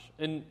gosh.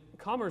 And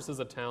Commerce is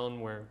a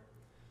town where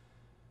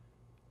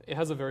it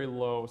has a very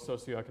low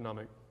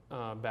socioeconomic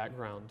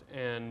background,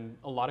 and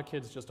a lot of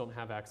kids just don't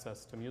have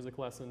access to music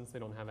lessons. They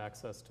don't have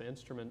access to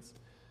instruments.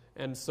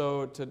 And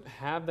so to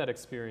have that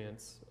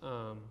experience,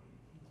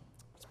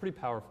 it's pretty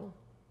powerful.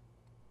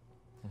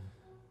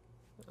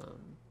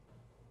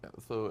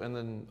 So, and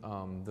then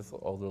this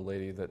older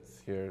lady that's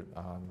here,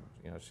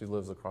 she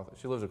lives across the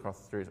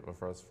street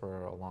from us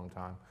for a long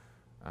time,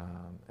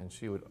 and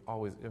she would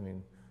always,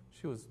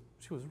 she was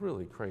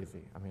really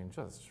crazy.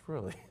 Just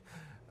really.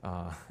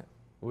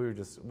 We would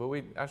just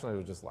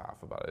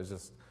laugh about it. It's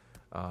just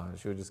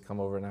she would just come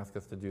over and ask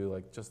us to do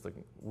like just the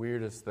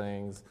weirdest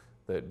things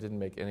that didn't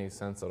make any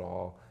sense at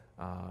all.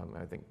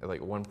 I think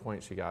like at one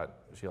point she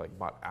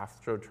bought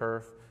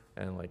AstroTurf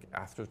and like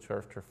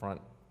AstroTurfed her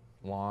front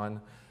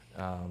lawn.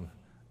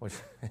 Which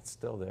it's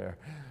still there,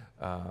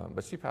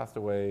 but she passed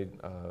away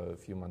a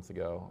few months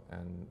ago,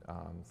 and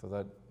so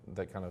that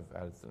kind of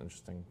adds an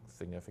interesting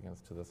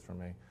significance to this for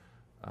me.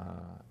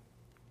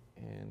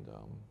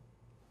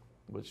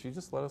 But she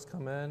just let us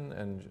come in,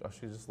 and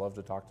she just loved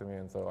to talk to me,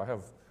 and so I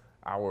have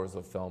hours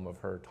of film of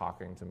her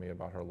talking to me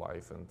about her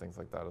life and things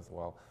like that as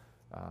well,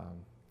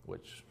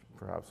 which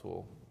perhaps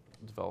will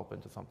develop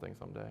into something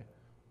someday.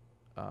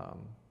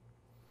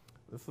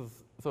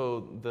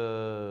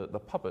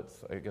 The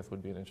puppets, I guess,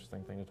 would be an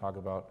interesting thing to talk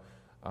about.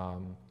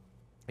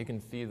 You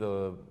can see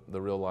the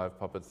real live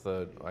puppets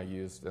that I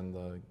used in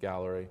the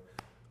gallery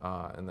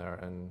in there,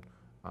 and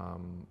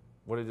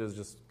what I did is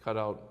just cut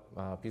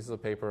out pieces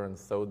of paper and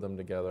sewed them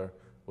together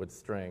with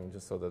string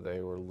just so that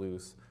they were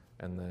loose,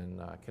 and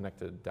then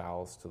connected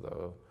dowels to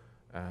those.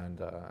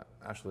 And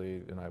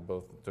Ashley and I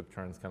both took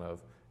turns kind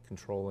of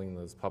controlling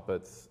those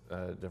puppets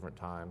at different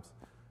times.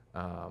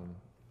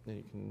 And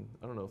you can,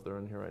 I don't know if they're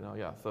in here right now.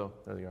 Yeah, so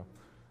there you go.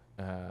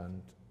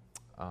 And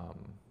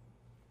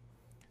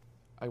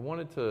I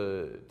wanted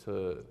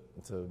to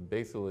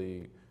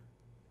basically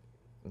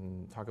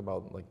talk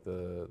about like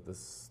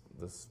this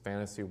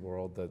fantasy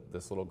world that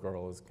this little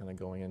girl is kind of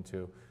going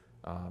into,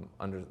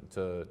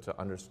 to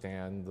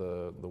understand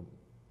the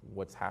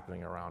what's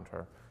happening around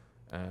her,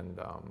 and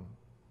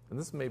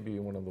this may be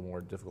one of the more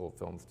difficult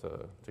films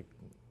to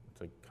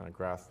kind of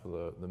grasp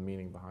the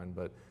meaning behind,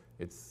 but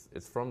it's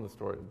from the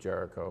story of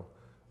Jericho,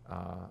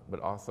 but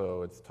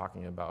also it's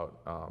talking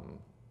about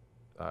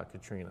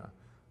Katrina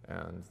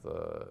and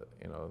the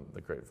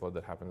great flood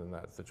that happened in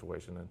that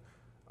situation,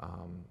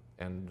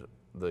 and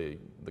the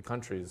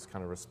country's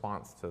kind of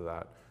response to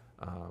that.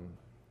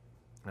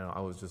 I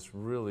was just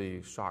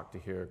really shocked to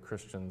hear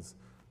Christians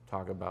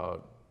talk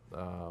about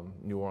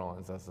New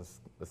Orleans as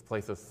this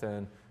place of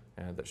sin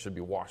and that should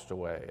be washed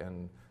away,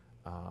 and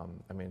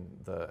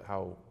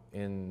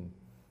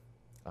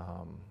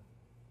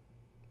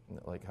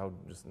how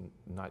just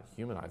not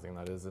humanizing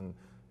that is, and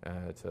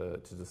to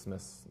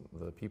dismiss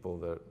the people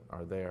that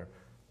are there,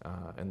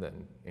 and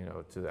then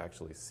to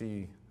actually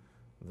see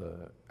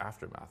the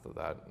aftermath of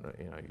that.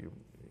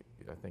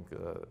 I think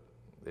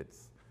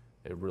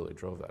it really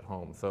drove that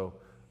home. So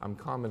I'm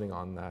commenting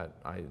on that,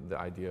 the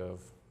idea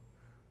of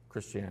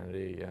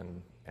Christianity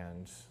and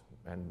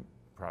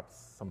perhaps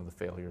some of the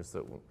failures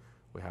that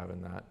we have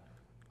in that,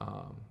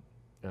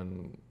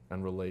 and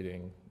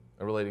relating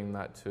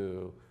that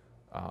to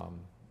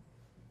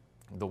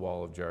the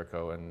wall of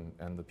Jericho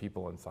and the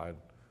people inside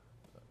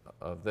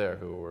of there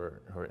who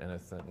are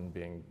innocent and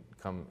being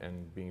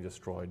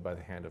destroyed by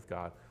the hand of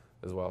God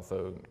as well.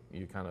 So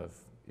you kind of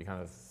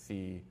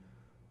see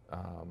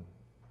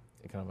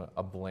kind of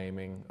a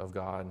blaming of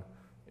God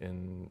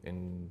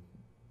in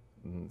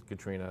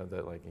Katrina,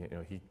 that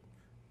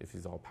if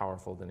he's all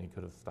powerful, then he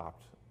could have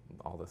stopped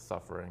all this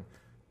suffering,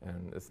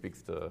 and it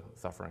speaks to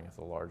suffering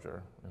in a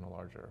larger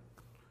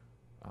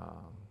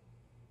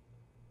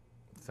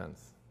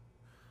sense.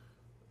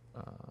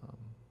 Do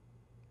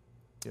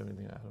you have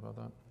anything to add about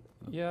that?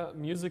 Yeah,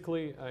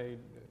 musically,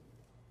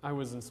 I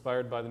was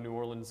inspired by the New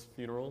Orleans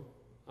funeral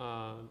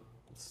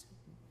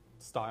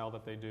style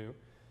that they do.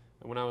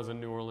 And when I was in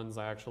New Orleans,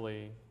 I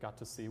actually got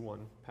to see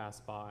one pass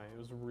by. It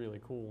was really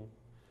cool.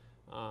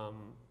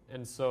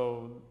 And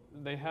so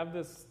they have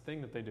this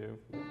thing that they do.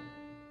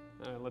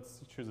 Let's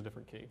choose a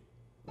different key.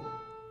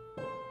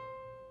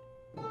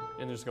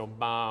 And just go,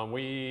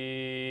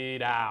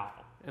 ba-wee-dow.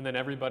 And then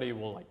everybody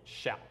will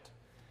shout.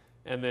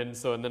 And then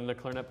the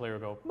clarinet player will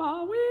go,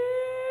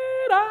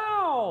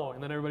 ba-wee-dow.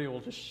 And then everybody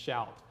will just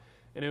shout.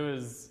 And it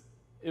was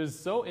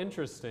so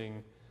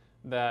interesting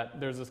that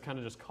there's this kind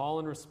of just call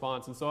and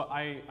response. And so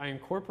I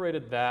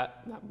incorporated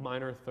that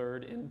minor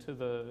third into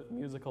the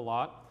music a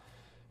lot.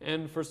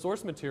 And for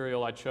source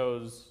material, I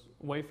chose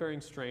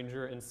Wayfaring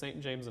Stranger and St.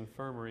 James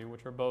Infirmary,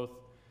 which are both,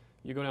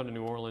 you go down to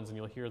New Orleans and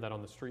you'll hear that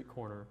on the street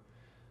corner.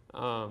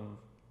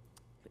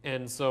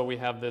 And so we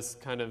have this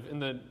kind of, in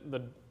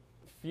the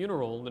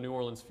funeral, the New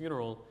Orleans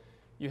funeral,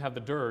 you have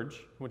the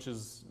dirge, which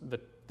is the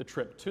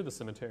trip to the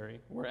cemetery,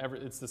 where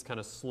it's this kind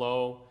of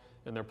slow,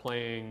 and they're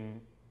playing,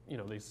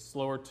 these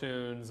slower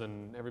tunes,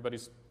 and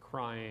everybody's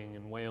crying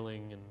and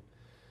wailing, and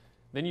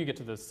then you get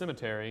to the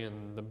cemetery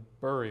and the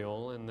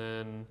burial, and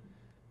then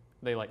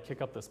they like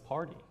kick up this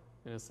party,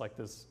 and it's like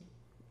this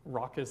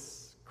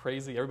raucous,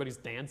 crazy, everybody's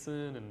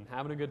dancing and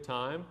having a good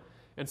time.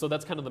 And so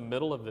that's kind of the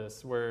middle of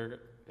this, where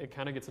it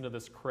kind of gets into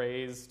this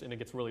crazed, and it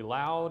gets really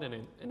loud,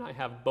 and I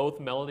have both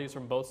melodies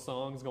from both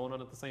songs going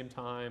on at the same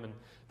time, and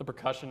the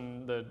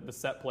percussion, the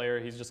set player,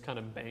 he's just kind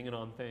of banging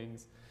on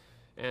things.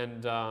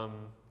 And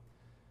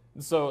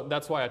so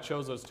that's why I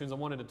chose those tunes. I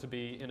wanted it to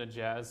be in a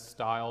jazz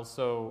style,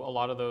 so a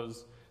lot of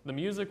those, the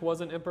music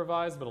wasn't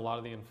improvised, but a lot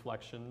of the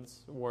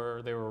inflections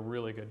they were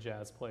really good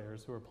jazz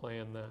players who were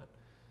playing that.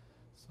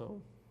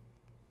 So,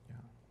 yeah.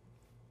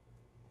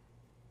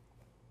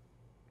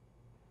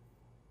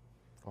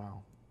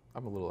 Wow,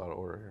 I'm a little out of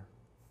order here.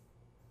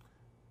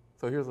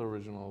 So here's the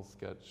original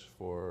sketch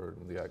for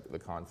the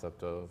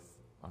concept of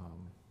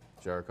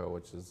Jericho,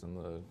 which is in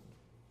the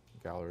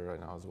gallery right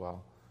now as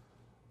well.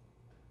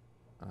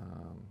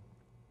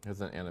 Here's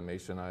an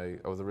animation. I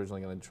was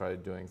originally going to try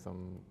doing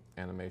some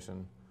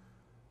animation.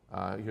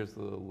 Here's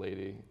the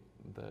lady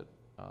that,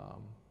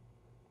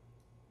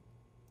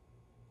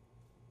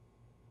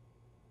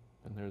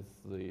 and there's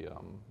the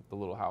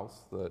little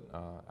house that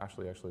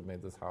Ashley actually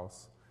made this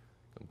house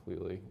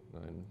completely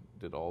and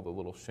did all the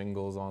little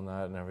shingles on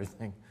that and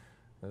everything.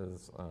 It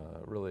was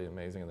really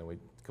amazing, and then we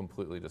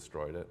completely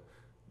destroyed it,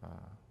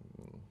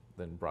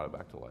 then brought it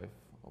back to life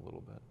a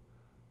little bit.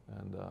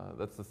 And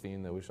that's the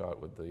scene that we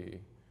shot with the,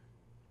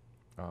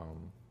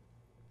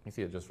 you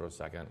see it just for a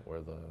second,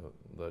 where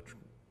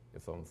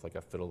it's almost like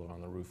a fiddler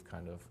on the roof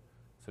kind of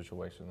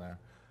situation there.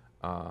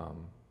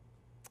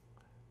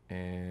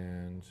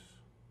 And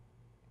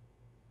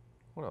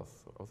what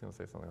else? I was going to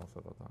say something else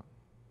about that.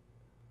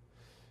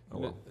 Oh,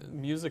 well.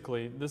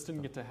 Musically, this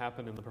didn't get to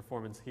happen in the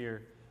performance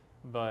here,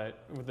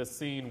 but with the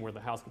scene where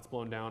the house gets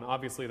blown down,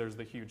 obviously there's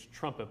the huge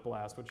trumpet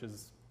blast, which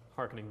is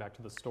hearkening back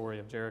to the story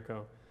of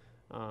Jericho.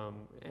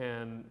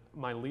 And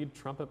my lead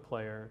trumpet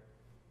player,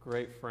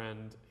 great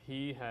friend,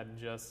 he had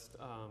just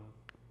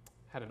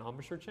had an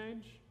embouchure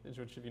change, which,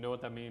 if you know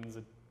what that means,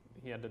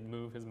 he had to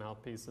move his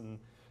mouthpiece and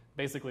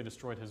basically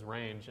destroyed his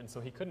range. And so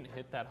he couldn't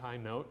hit that high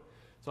note.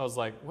 So I was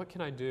like, what can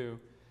I do?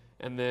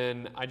 And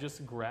then I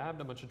just grabbed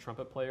a bunch of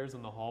trumpet players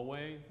in the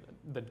hallway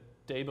the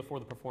day before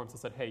the performance. I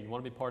said, hey, you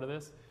want to be part of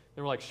this?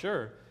 They were like,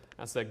 sure.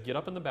 I said, get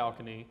up in the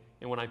balcony,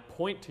 and when I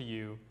point to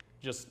you,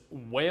 just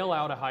wail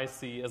out a high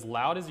C as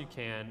loud as you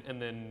can,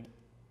 and then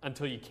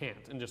until you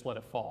can't, and just let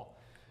it fall.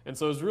 And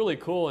so it was really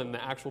cool in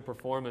the actual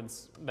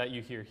performance that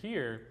you hear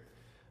here.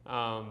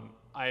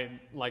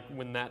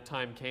 When that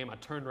time came, I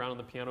turned around on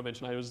the piano bench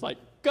and I was like,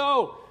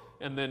 go!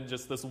 And then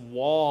just this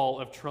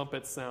wall of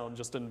trumpet sound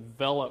just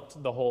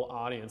enveloped the whole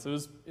audience. It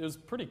was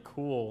pretty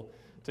cool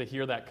to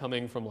hear that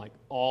coming from like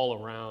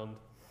all around.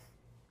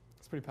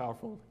 It's pretty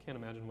powerful. Can't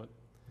imagine what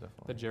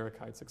the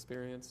Jerichites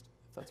experienced,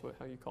 if that's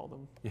how you call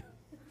them. Yeah,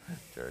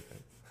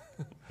 Jerichites.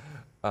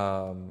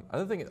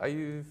 Another thing,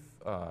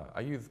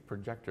 I use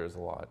projectors a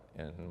lot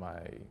in my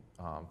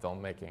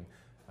filmmaking.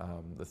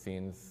 The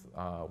scenes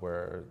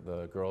where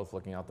the girl's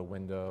looking out the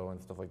window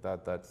and stuff like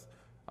that, that's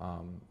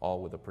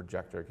all with a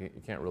projector.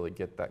 You can't really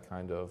get that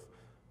kind of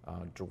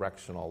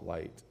directional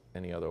light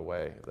any other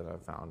way that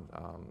I've found.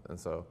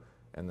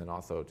 And then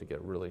also to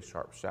get really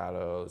sharp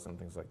shadows and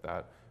things like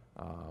that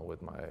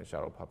with my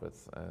shadow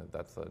puppets.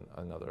 That's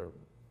another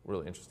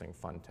really interesting,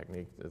 fun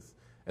technique.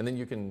 And then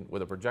you can,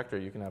 with a projector,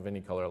 you can have any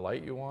color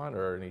light you want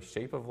or any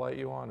shape of light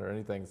you want or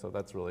anything. So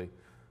that's really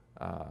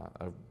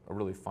a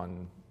really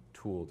fun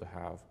tool to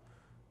have.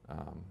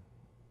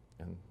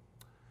 And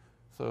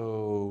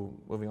so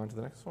moving on to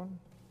the next one.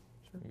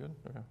 Sure, you good?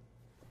 Okay.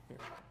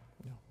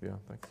 Yeah,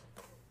 thanks.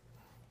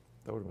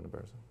 That would have been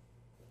embarrassing.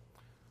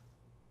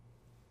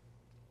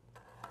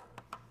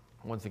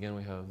 Once again,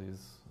 we have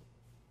these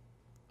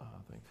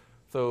things.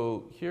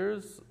 So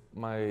here's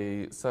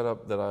my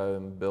setup that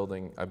I'm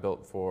building. I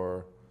built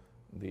for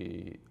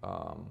the,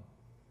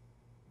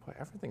 boy,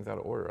 everything's out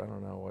of order. I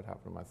don't know what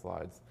happened to my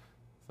slides.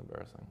 It's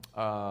embarrassing.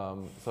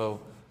 So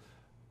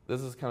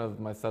this is kind of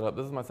my setup.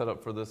 This is my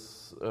setup for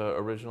this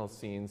original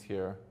scenes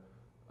here.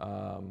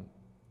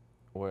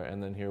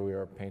 And then here we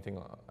are painting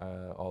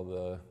all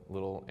the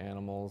little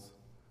animals.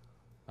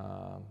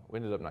 We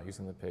ended up not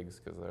using the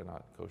pigs because they're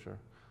not kosher.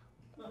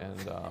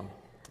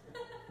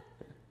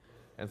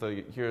 And so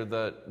here,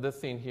 this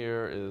scene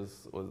here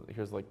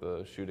here's like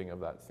the shooting of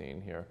that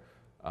scene here.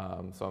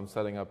 So I'm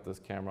setting up this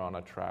camera on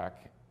a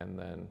track and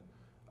then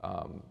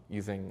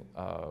using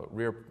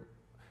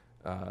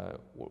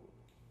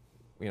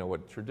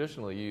what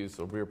traditionally used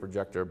a rear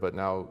projector, but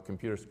now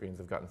computer screens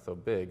have gotten so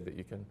big that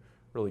you can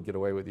really get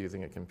away with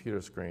using a computer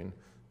screen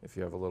if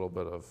you have a little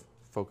bit of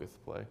focus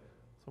play.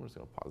 So I'm just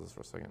going to pause this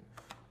for a second.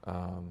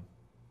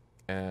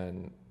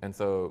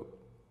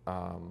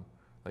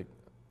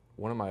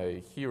 one of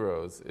my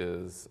heroes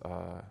is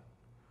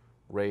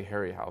Ray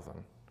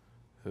Harryhausen,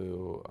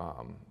 who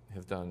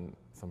has done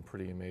some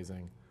pretty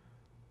amazing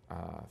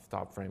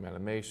stop frame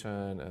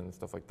animation and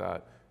stuff like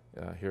that.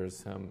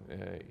 Here's him.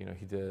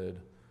 He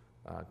did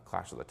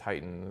Clash of the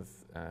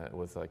Titans. It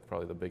was like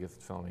probably the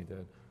biggest film he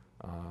did.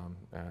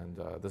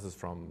 This is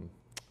from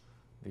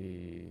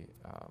the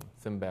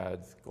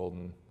Sinbad's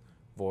Golden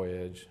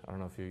Voyage. I don't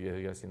know if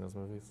you guys seen those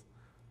movies.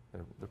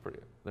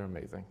 They're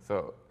amazing.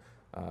 So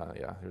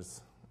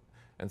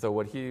and so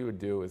what he would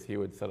do is he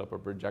would set up a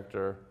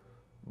projector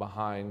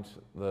behind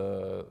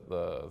the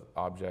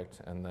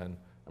object and then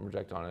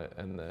project on it,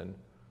 and then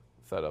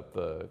set up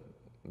the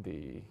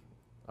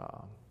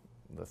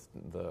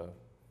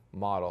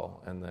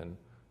model, and then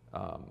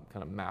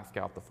kind of mask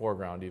out the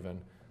foreground even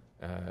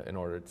in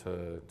order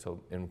to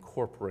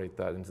incorporate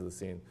that into the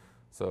scene.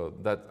 So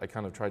that I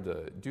kind of tried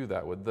to do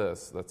that with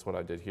this. That's what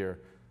I did here.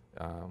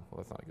 Well,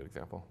 that's not a good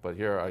example, but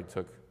here I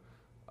took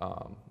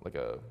like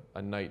a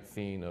night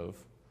scene of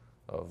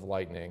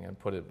lightning and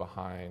put it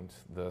behind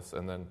this,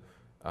 and then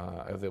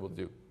I was able to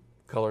do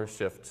color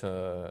shift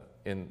of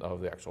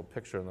the actual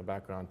picture in the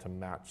background to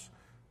match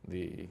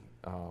the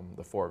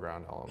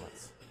foreground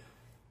elements.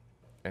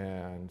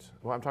 And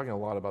well, I'm talking a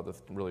lot about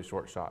this really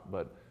short shot,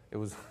 but it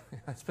was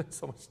I spent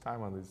so much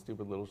time on these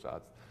stupid little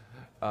shots.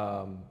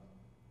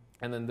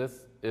 And then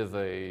this is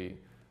a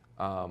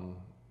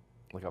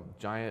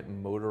giant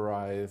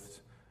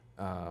motorized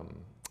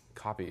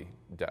copy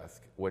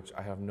desk, which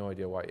I have no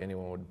idea why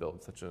anyone would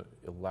build such an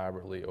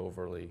elaborately,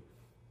 overly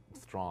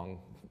strong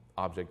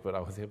object, but I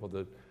was able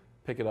to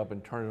pick it up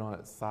and turn it on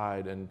its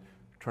side and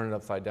turn it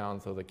upside down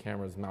so the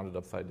camera's mounted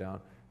upside down,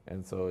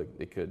 and so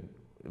it could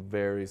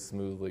very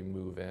smoothly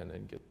move in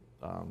and get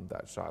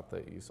that shot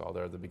that you saw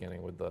there at the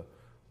beginning with the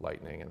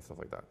lightning and stuff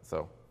like that.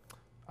 So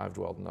I've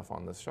dwelled enough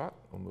on this shot.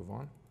 We'll move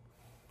on.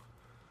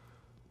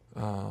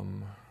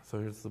 So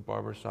here's the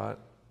barber shot.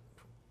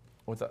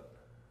 What's that?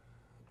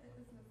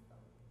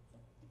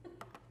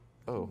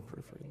 Oh,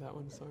 perfect. That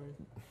one, sorry.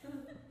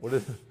 What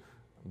is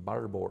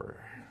barber?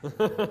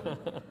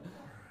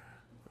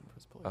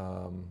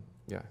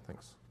 Yeah,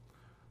 thanks.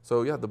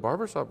 So yeah, the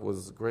barbershop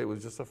was great. It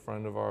was just a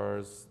friend of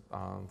ours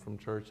from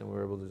church, and we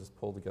were able to just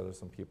pull together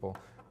some people.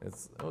 It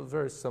was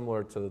very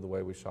similar to the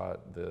way we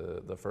shot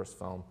the first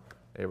film,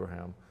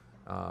 Abraham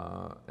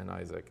and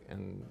Isaac.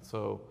 And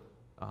so,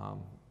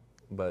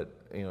 but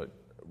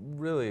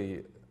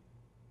really,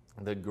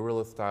 the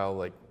guerrilla style,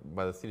 like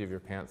by the seat of your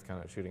pants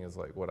kind of shooting, is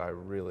like what I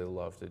really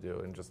love to do,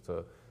 and just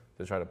to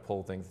try to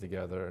pull things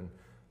together and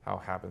how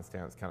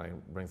happenstance kind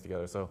of brings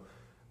together. So.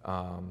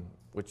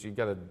 Which you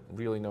got to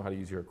really know how to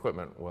use your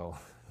equipment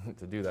well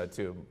to do that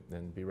too,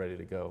 and be ready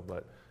to go.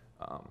 But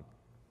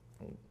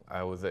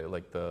I was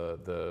like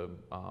the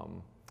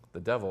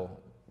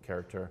devil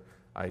character.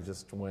 I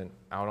just went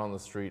out on the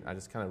street. I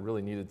just kind of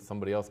really needed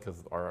somebody else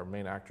because our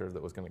main actor that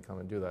was going to come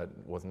and do that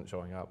wasn't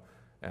showing up.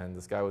 And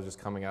this guy was just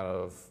coming out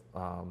of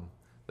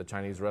the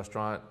Chinese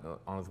restaurant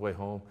on his way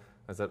home.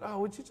 I said, "Oh,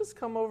 would you just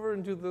come over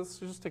and do this?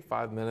 It'll just take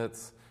 5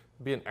 minutes.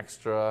 Be an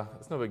extra.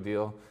 It's no big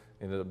deal."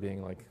 Ended up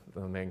being like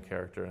the main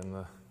character in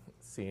the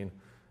scene,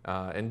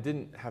 and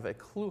didn't have a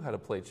clue how to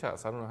play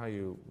chess. I don't know how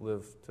you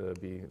live to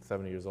be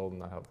 70 years old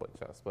and not how to play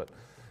chess, but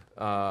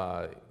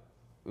so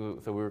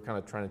we were kind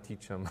of trying to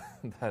teach him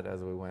that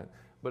as we went.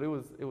 But it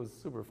was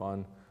super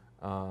fun.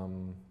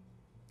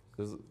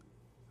 There's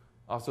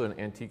also an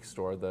antique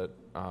store that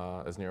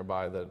is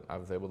nearby that I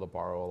was able to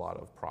borrow a lot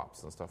of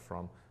props and stuff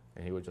from.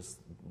 And he would just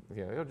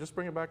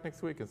bring it back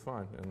next week, it's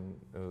fine. And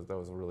that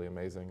was really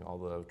amazing. All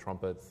the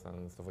trumpets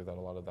and stuff like that, a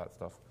lot of that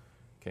stuff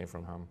came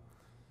from him.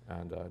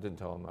 And I didn't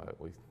tell him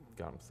that we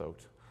got him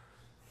soaked.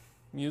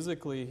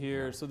 Musically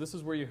here, so this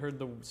is where you heard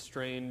the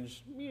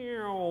strange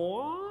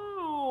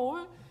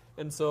meow.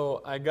 And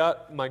so I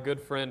got my good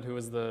friend who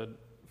was the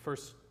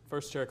first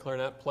chair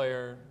clarinet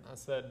player. I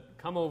said,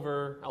 "Come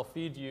over, I'll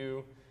feed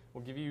you,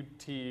 we'll give you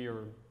tea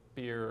or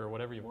beer or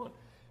whatever you want.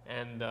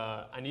 And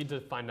I need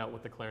to find out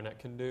what the clarinet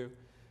can do."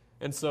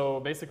 And so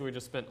basically we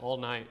just spent all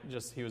night,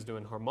 he was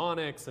doing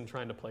harmonics and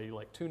trying to play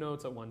like 2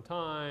 notes at one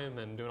time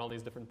and doing all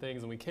these different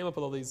things. And we came up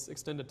with all these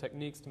extended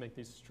techniques to make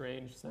these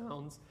strange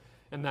sounds.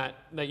 And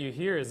that you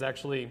hear is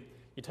actually,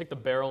 you take the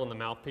barrel and the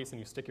mouthpiece and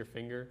you stick your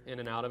finger in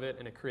and out of it,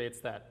 and it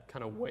creates that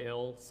kind of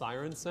whale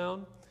siren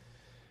sound.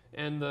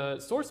 And the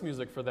source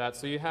music for that,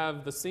 so you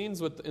have the scenes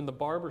in the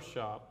barber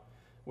shop,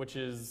 which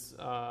is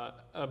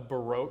a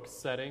Baroque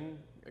setting,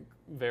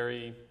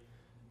 very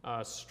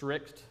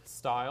strict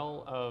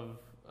style of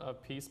a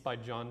piece by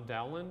John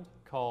Dowland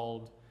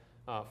called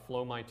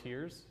Flow My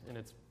Tears, and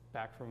it's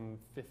back from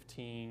the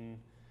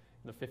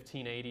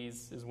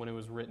 1580s is when it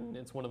was written.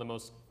 It's one of the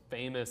most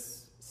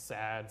famous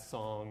sad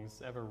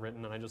songs ever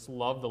written, and I just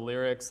love the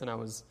lyrics, and I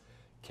was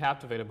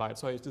captivated by it,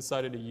 so I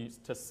decided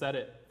to set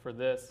it for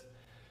this.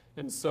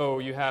 And so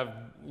you have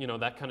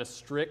that kind of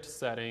strict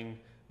setting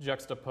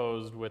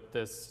juxtaposed with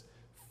this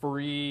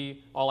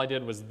free, all I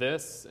did was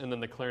this, and then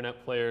the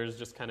clarinet players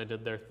just kind of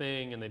did their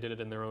thing, and they did it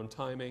in their own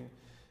timing.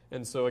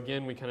 And so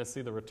again, we kind of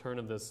see the return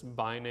of this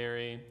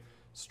binary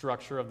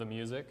structure of the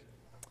music.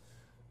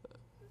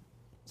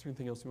 Is there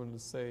anything else you wanted to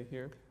say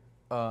here?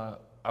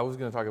 I was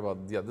going to talk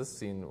about, this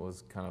scene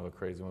was kind of a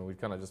crazy one. We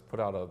kind of just put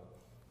out a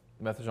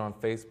message on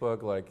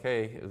Facebook like,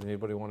 hey, does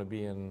anybody want to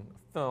be in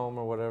a film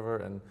or whatever?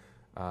 And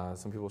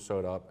some people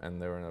showed up,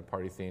 and they were in a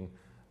party scene.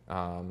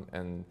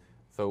 And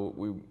so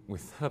we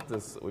set up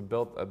this, I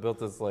built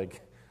this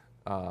like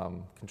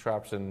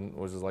contraption,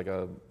 which is like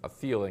a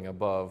ceiling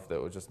above that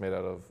was just made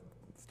out of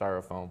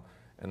styrofoam.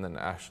 And then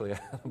Ashley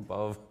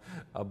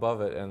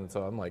above it, and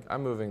so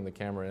I'm moving the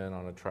camera in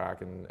on a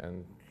track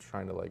and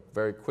trying to like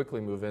very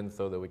quickly move in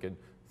so that we could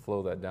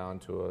slow that down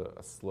to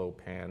a slow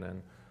pan,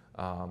 and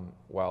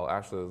while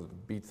Ashley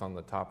beats on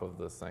the top of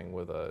this thing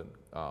with a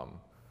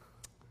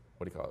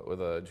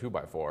with a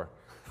 2x4,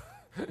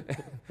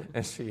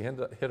 and she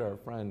hit our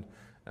friend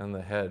in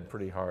the head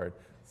pretty hard.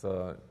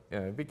 So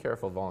be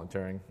careful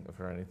volunteering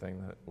for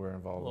anything that we're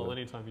involved with. Well,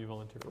 anytime you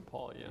volunteer for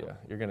Paul, yeah,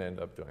 you're going to end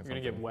up doing something.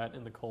 You're going to get wet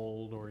in the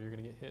cold, or you're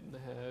going to get hit in the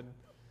head.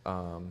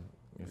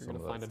 You're going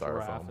to find a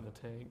giraffe in a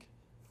tank.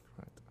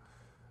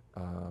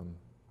 Right.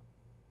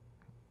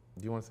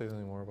 Do you want to say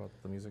anything more about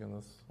the music in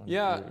this?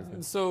 Yeah,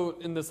 so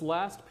in this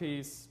last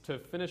piece, to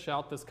finish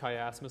out this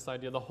chiasmus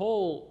idea, the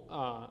whole,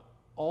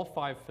 all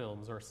 5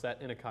 films are set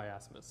in a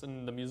chiasmus,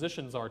 and the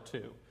musicians are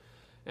too.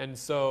 And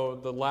so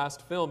the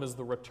last film is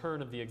the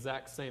return of the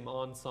exact same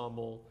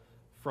ensemble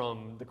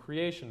from the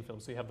creation film.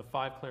 So you have the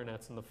 5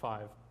 clarinets and the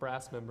 5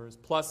 brass members,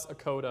 plus a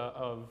coda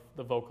of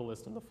the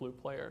vocalist and the flute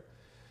player.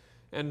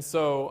 And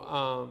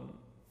so,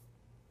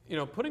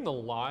 putting the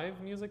live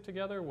music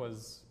together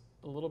was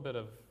a little bit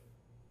of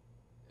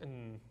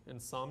an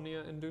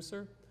insomnia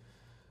inducer.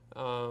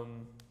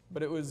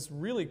 But it was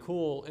really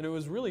cool, and it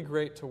was really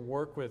great to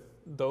work with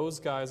those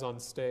guys on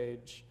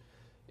stage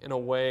in a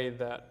way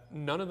that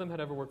none of them had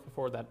ever worked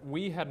before, that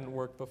we hadn't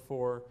worked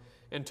before,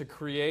 and to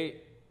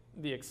create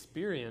the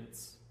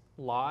experience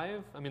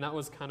live. I mean, that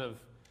was kind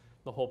of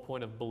the whole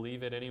point of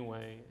Believe It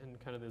Anyway, and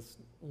kind of this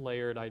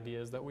layered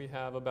ideas that we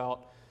have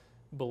about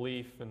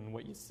belief and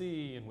what you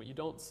see and what you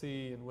don't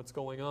see and what's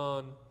going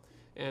on.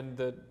 And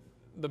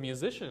the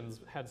musicians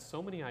had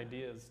so many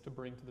ideas to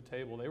bring to the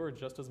table. They were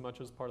just as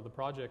much as part of the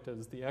project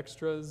as the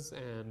extras,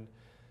 and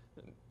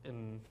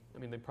I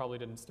mean, they probably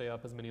didn't stay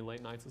up as many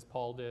late nights as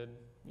Paul did,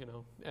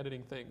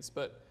 editing things,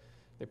 but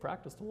they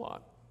practiced a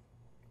lot.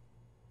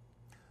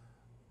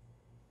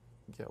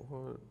 Yeah,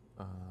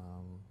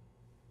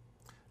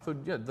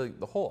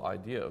 the whole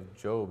idea of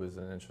Job is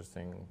an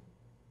interesting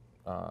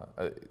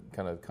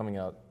kind of coming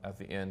out at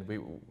the end.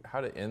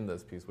 How to end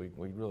this piece, we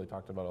really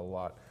talked about a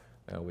lot.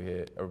 We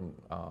had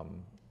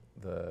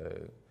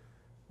the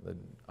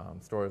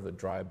story of the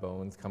dry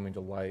bones coming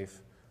to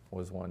life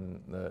was one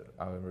that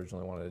I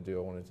originally wanted to do.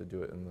 I wanted to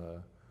do it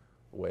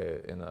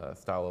in a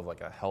style of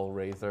like a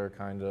Hellraiser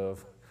kind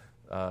of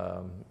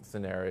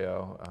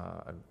scenario.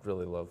 I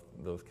really love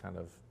those kind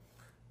of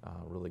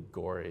really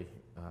gory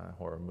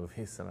horror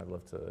movies, and I'd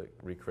love to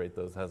recreate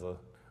those as a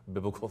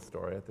biblical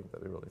story. I think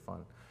that'd be really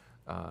fun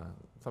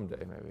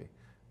someday, maybe.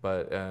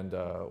 And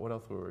what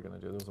else were we going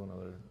to do? There was one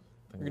other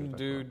thing. We're going to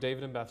do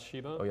David and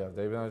Bathsheba. Oh yeah,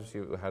 David and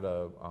Bathsheba had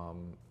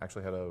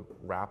actually had a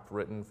rap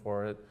written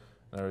for it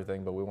and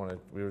everything, but we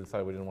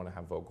decided we didn't want to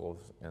have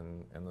vocals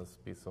in this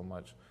piece so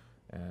much,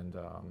 and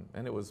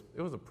it was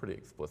a pretty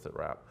explicit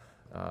rap,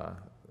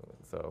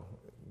 so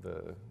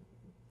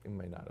it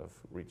may not have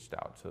reached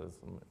out to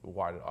some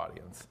wider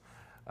audience,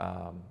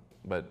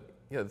 but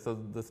yeah. So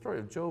the story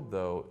of Job,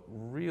 though,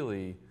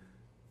 really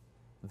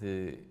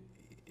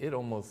it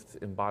almost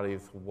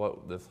embodies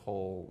what this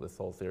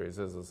whole series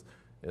is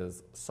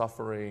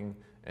suffering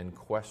and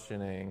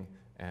questioning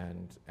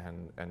and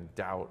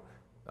doubt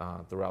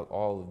throughout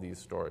all of these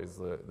stories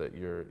that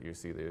you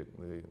see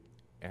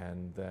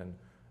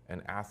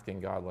and asking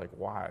God, like,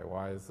 why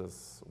is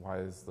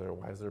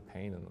there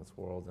pain in this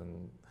world,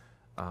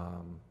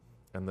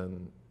 and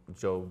then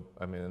Job,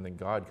 and then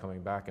God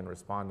coming back and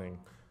responding,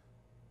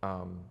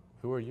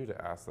 who are you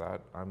to ask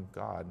that? I'm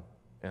God,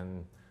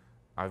 and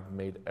I've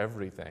made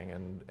everything,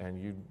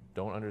 and you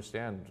don't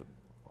understand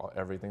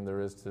everything there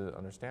is to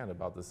understand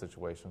about this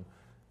situation,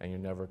 and you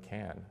never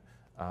can,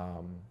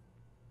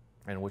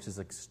 and which is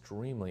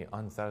extremely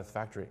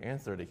unsatisfactory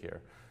answer to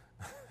hear,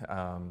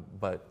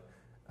 but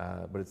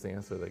it's the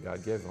answer that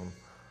God gives them,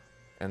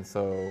 and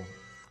so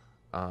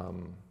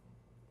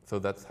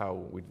that's how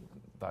we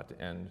thought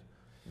to end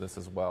this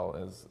as well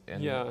as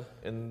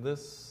and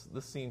this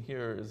scene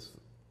here is.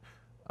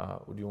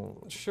 Do you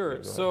want?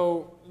 Sure.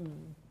 So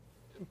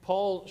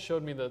Paul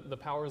showed me the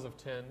Powers of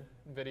 10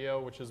 video,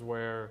 which is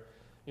where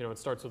it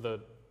starts with the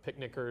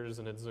picnickers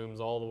and it zooms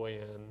all the way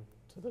in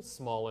to the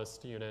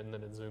smallest unit, and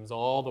then it zooms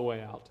all the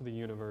way out to the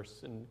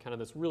universe, and kind of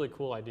this really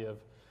cool idea of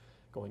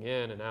going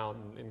in and out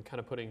and kind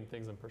of putting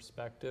things in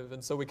perspective.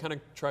 And so we kind of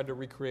tried to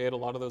recreate a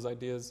lot of those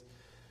ideas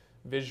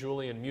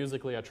visually and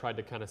musically. I tried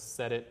to kind of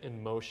set it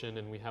in motion,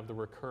 and we have the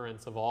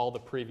recurrence of all the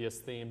previous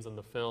themes in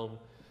the film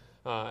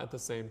at the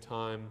same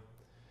time.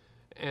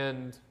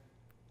 And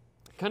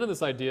kind of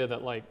this idea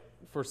that, like,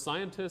 for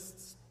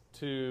scientists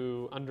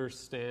to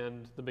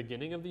understand the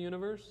beginning of the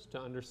universe, to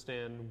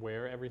understand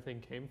where everything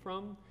came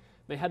from.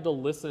 They had to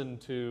listen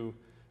to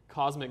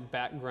cosmic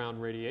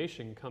background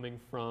radiation coming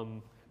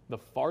from the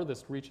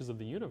farthest reaches of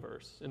the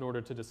universe in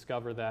order to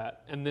discover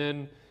that. And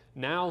then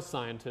now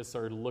scientists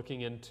are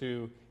looking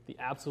into the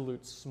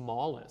absolute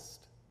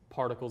smallest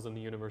particles in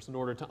the universe in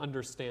order to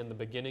understand the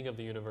beginning of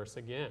the universe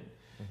again.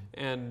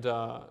 And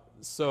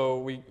so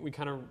we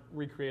kind of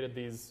recreated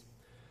these,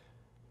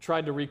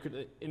 tried to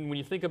recreate, and when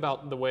you think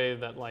about the way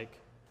that like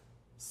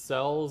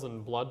cells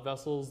and blood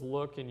vessels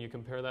look and you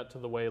compare that to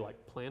the way like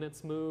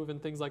planets move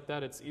and things like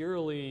that, it's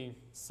eerily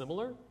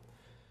similar.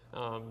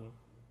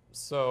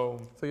 So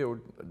yeah,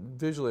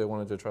 visually I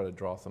wanted to try to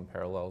draw some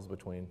parallels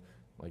between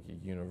like a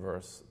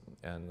universe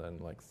and then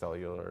like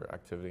cellular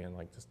activity and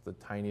like just the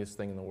tiniest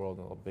thing in the world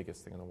and the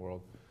biggest thing in the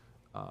world.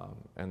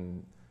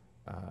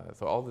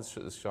 So all this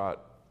is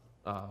shot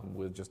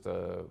with just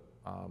a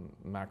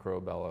macro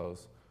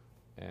bellows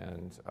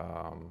and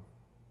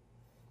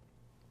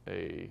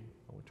I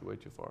went way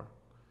too far.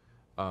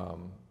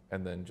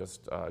 And then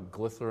just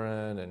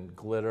glycerin and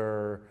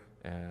glitter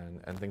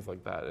and things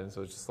like that. And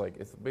so it's just like,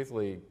 it's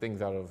basically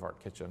things out of our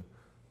kitchen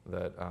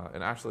that,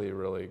 and actually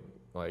really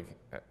like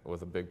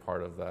was a big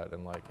part of that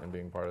and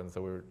being part of it. And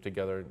so we were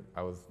together,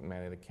 I was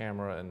manning the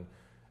camera and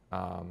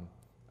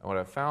what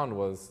I found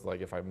was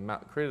like if I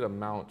created a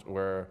mount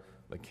where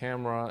the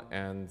camera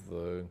and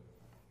the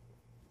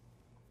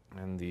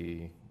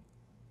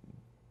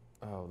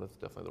oh, that's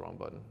definitely the wrong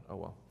button. Oh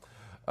well.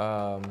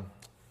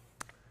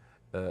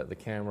 The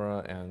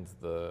camera and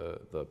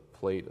the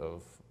plate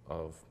of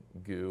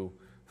goo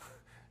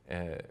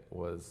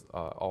was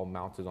all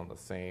mounted on the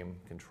same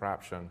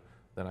contraption,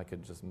 then I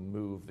could just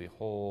move the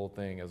whole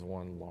thing as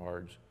one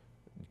large,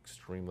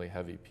 extremely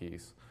heavy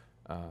piece,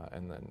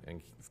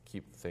 and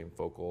keep the same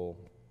focal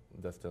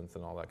distance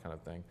and all that kind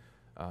of thing.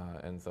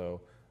 And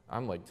so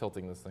I'm like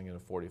tilting this thing at a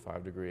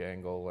 45-degree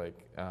angle,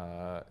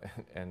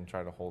 and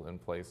trying to hold in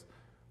place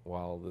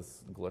while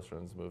this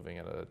glycerin's moving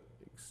at an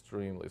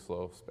extremely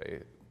slow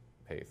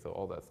pace. So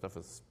all that stuff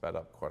is sped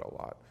up quite a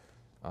lot.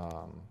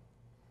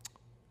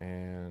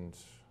 And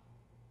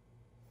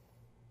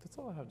that's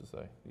all I have to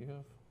say. Do you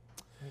have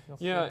anything else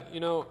to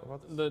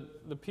say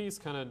the piece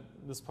kind of,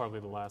 this is probably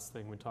the last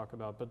thing we talk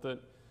about, but the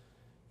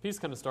piece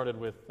kind of started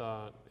with,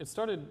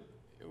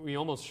 we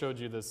almost showed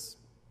you this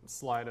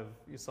slide of,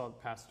 you saw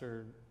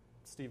Pastor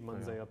Steve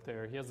Munze up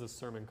there. He has this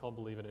sermon called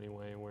Believe It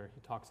Anyway, where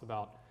he talks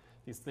about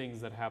these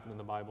things that happen in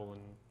the Bible,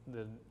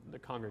 and the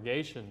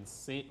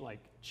congregations like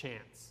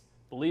chants,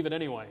 believe it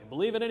anyway,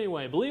 believe it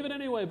anyway, believe it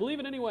anyway, believe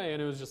it anyway.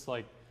 And it was just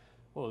like,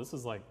 whoa, this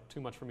is like too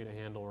much for me to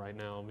handle right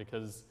now,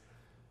 because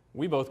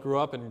we both grew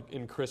up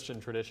in Christian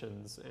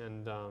traditions,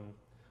 and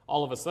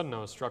all of a sudden I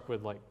was struck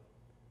with like,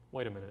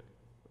 wait a minute,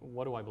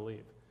 what do I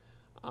believe?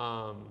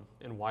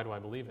 And why do I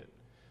believe it?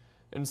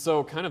 And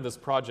so kind of this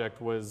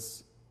project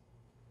was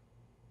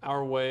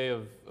our way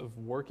of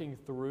working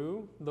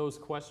through those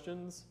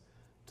questions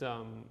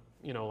to,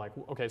 like,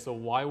 okay, so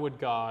why would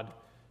God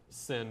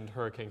send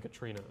Hurricane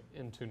Katrina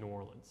into New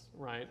Orleans,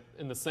 right?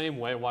 In the same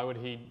way, why would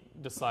he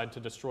decide to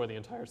destroy the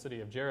entire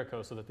city of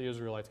Jericho so that the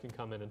Israelites can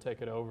come in and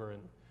take it over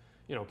and,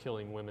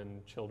 killing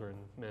women, children,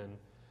 men?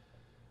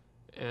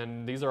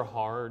 And these are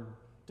hard,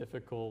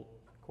 difficult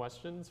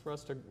questions for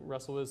us to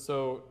wrestle with.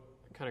 So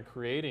kind of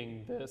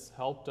creating this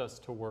helped us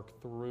to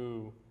work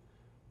through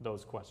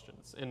those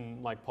questions.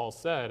 And like Paul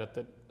said,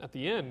 at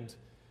the end,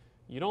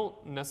 you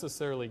don't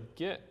necessarily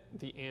get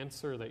the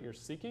answer that you're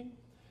seeking.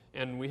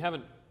 And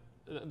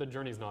the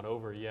journey's not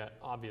over yet,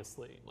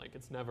 obviously. Like,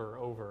 it's never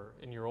over,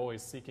 and you're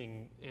always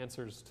seeking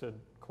answers to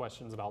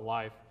questions about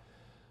life.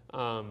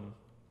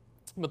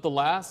 But the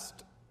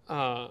last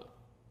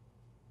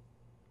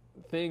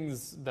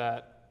things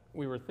that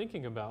we were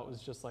thinking about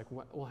was just like,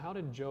 well, how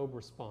did Job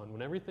respond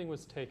when everything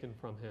was taken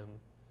from him,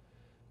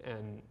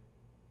 and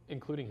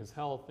including his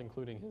health,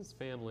 including his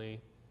family?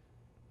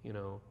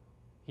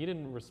 He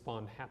didn't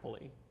respond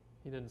happily.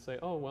 He didn't say,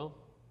 oh, well,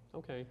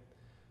 okay.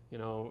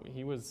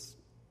 He was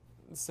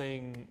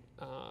saying,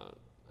 I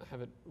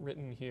have it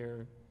written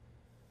here,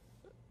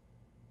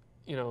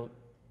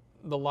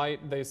 the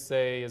light, they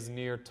say, is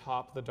near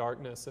top the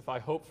darkness. If I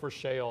hope for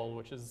Sheol,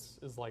 which is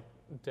like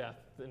death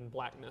and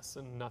blackness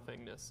and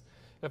nothingness.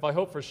 If I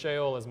hope for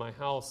Sheol as my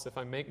house, if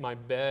I make my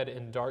bed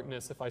in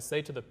darkness, if I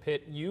say to the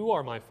pit, you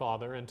are my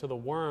father, and to the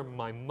worm,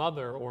 my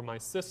mother or my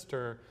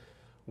sister,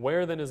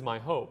 where then is my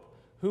hope?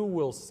 Who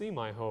will see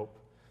my hope?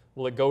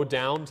 Will it go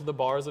down to the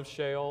bars of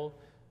Sheol?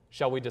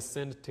 Shall we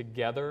descend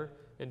together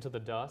into the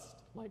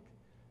dust? Like,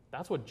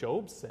 that's what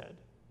Job said.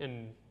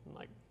 And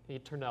like,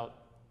 it turned out,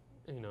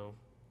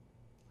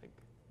 like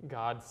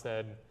God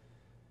said,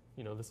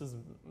 this is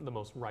the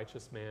most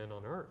righteous man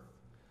on earth.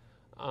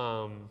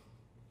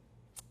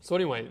 So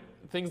anyway,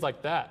 things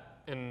like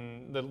that.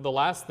 And the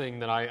last thing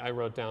that I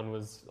wrote down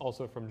was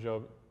also from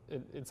Job.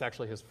 It's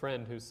actually his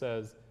friend who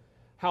says,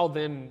 how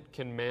then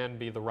can man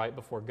be the right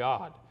before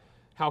God?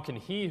 How can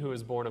he who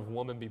is born of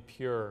woman be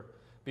pure?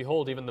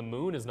 Behold, even the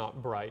moon is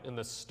not bright, and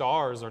the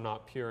stars are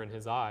not pure in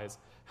his eyes.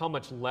 How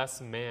much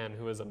less man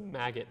who is a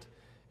maggot,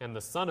 and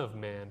the Son of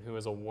Man who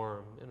is a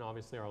worm. And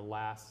obviously our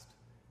last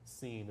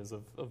scene is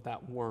of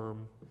that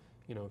worm,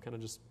 kind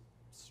of just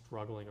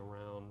struggling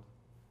around.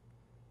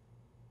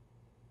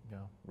 Yeah,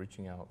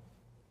 reaching out,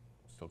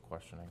 still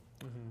questioning.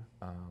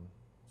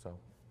 So,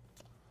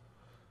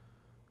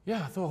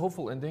 yeah, so a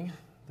hopeful ending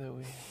that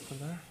we put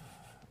there.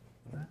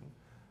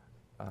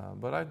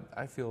 But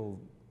I feel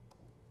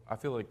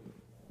like,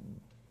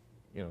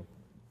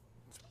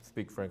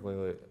 speak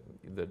frankly,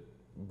 that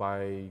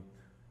by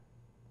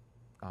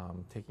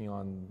taking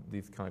on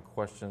these kind of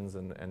questions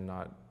and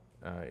not,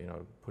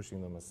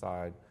 pushing them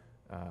aside,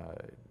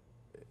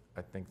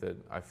 I think that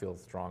I feel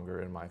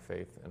stronger in my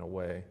faith in a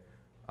way,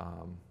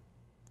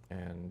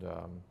 and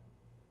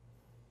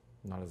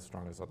not as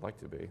strong as I'd like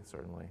to be,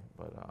 certainly.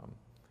 But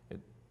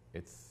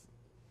it's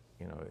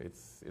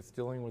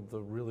dealing with the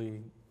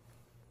really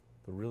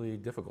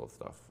difficult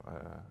stuff,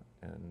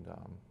 and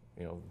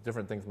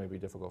different things may be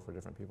difficult for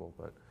different people,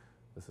 but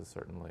this has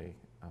certainly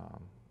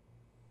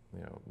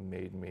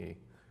made me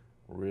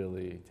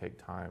really take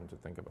time to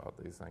think about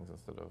these things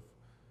instead of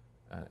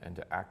and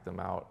to act them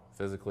out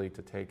physically,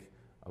 to take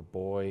a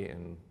boy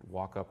and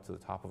walk up to the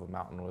top of a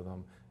mountain with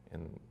him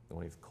and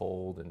when he's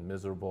cold and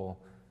miserable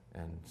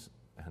and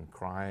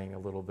crying a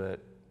little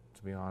bit,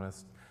 to be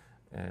honest,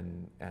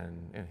 and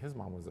his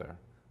mom was there.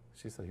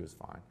 She said he was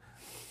fine.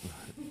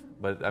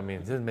 But I mean,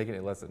 it didn't make it any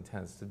less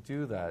intense. To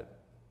do that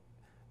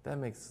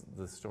makes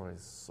the story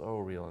so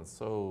real and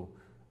so,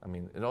 I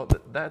mean,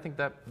 I think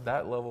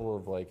that level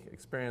of like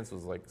experience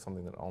was like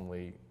something that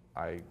only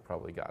I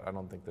probably got. I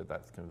don't think that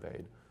that's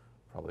conveyed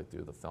probably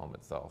through the film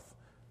itself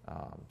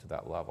to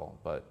that level.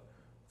 But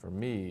for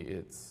me,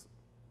 it's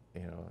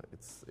a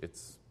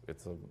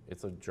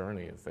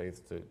journey of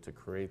faith to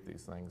create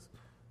these things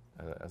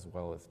as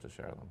well as to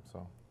share them.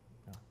 So,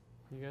 yeah.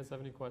 You guys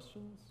have any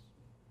questions?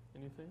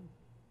 Anything?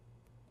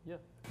 Yeah.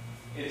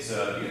 It's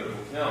a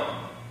beautiful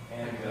film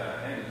and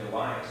a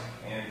delight.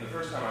 And the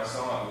first time I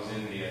saw it was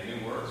in the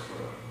New Works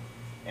room.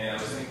 And I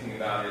was thinking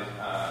about it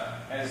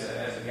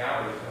as a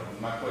gallery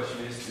film. My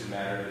question is to the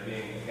matter of it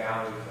being a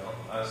gallery film.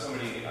 So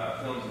many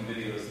films and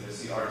videos that I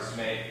see artists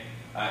make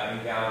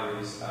in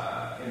galleries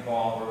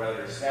involve a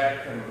rather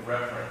static frame of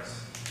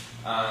reference.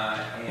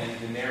 And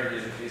the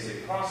narrative is a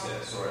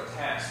process or a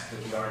task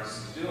that the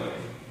artist is doing.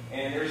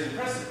 And there's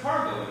impressive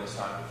cargo in this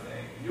type of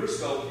thing. Your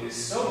scope is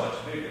so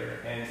much bigger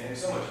and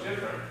so much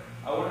different.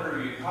 I wonder,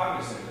 are you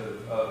cognizant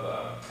of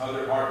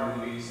other art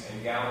movies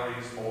and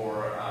galleries, or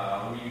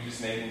were you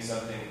just making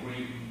something?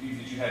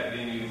 Did you have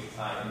venue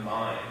in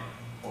mind,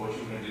 or what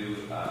you were going to do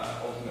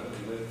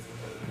ultimately with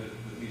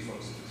these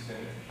ones that was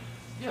finished?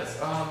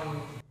 Yes,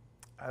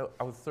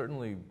 I was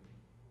certainly,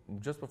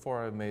 just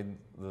before I made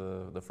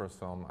the first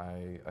film,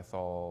 I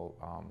saw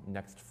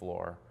Next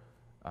Floor,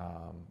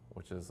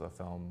 which is a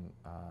film,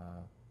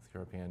 it's a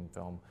European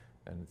film,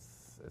 and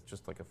it's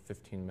just like a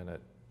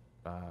 15-minute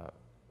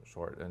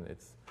short, and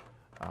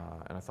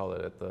and I saw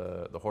that at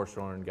the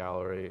Horshorn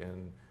Gallery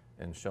and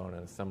shown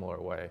in a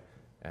similar way,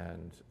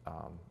 and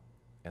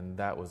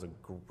that was it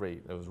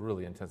was a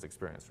really intense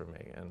experience for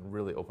me, and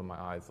really opened my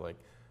eyes, like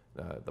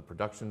the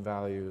production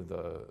value,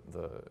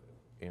 the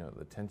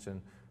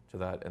tension to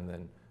that, and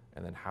then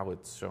how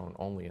it's shown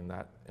only in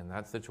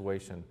that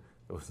situation.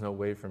 There was no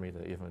way for me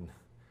to even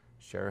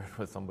share it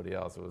with somebody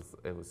else.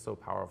 It was so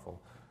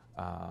powerful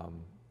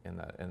in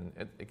that, and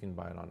it can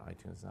buy it on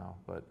iTunes now.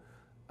 But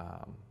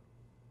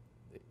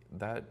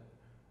that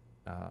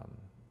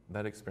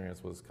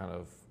experience was kind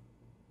of,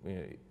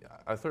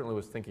 I certainly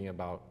was thinking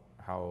about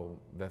how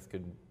this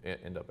could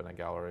end up in a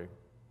gallery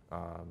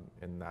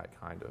in that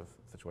kind of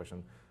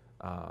situation,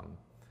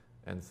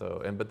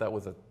 but that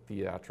was a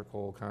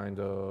theatrical kind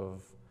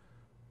of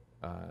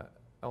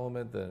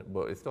element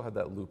but it still had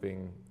that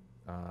looping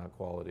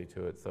quality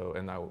to it. So,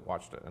 and I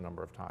watched it a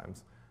number of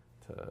times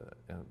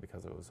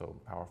because it was so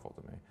powerful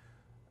to me.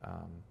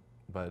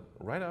 But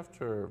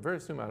very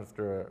soon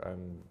after I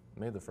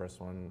made the first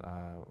one,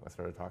 I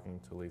started talking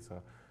to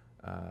Lisa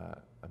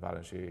about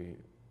it.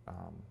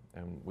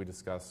 And we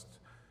discussed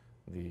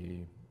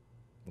the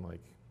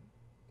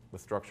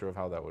structure of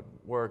how that would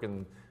work,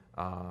 and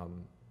I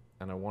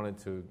wanted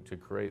to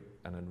create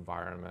an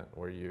environment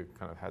where you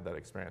kind of had that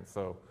experience.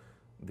 So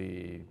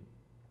the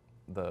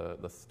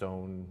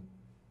stone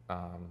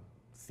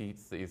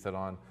seats that you sit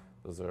on,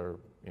 those are,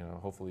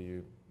 hopefully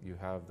you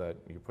have that,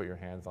 you put your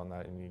hands on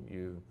that, and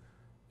you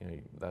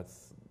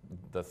that's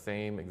the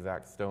same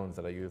exact stones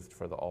that I used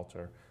for the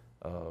altar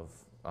of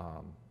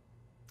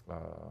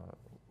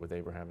with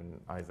Abraham and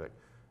Isaac,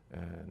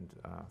 and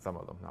some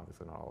of them,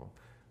 obviously not all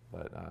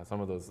of them, but some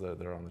of those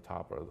that are on the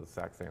top are the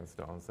exact same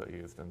stones that I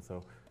used. And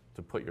so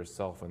to put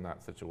yourself in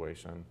that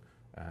situation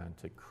and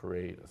to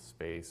create a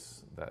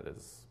space that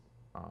is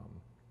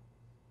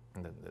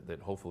that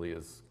hopefully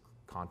is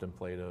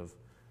contemplative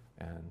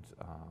and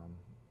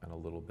a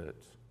little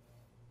bit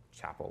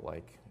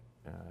chapel-like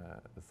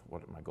is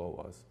what my goal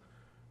was.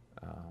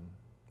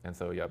 And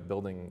so, yeah,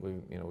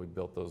 we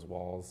built those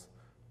walls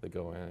that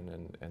go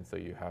in, and so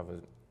you have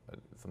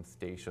some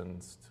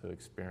stations to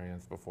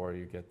experience before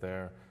you get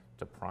there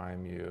to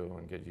prime you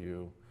and get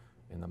you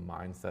in the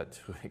mindset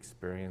to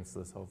experience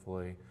this,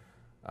 hopefully.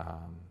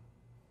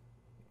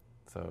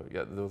 So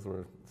yeah, those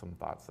were some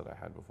thoughts that I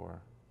had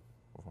beforehand.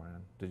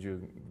 Did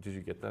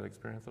you get that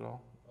experience at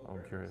all? Oh,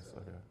 I'm curious. So.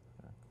 Okay.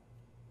 Yeah.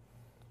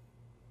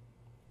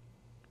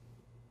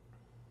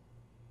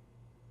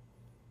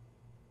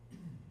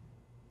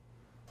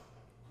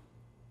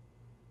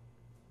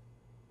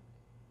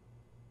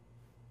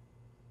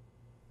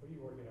 What are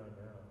you working on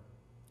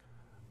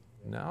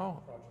now?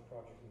 Now?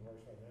 Project in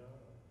works right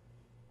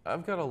now?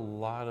 I've got a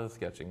lot of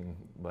sketching,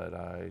 but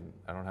I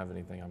don't have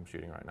anything I'm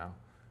shooting right now.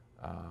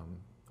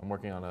 I'm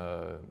working on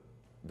a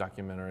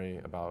documentary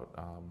about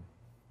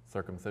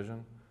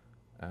circumcision,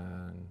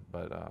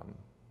 but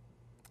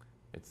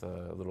it's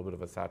a little bit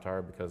of a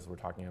satire because we're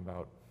talking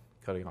about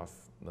cutting off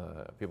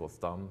the people's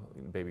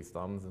baby's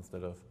thumbs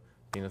instead of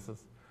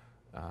penises,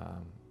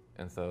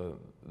 and so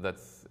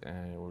that's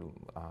we're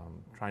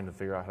trying to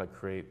figure out how to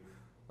create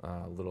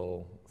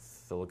little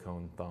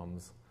silicone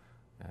thumbs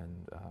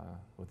and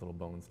with little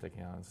bones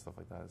sticking out and stuff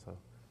like that. So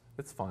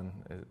it's fun.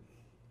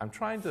 I'm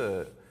trying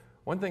to.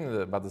 One thing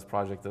about this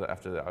project that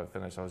after I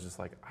finished, I was just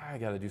like, I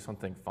got to do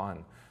something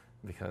fun,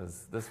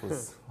 because this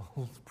was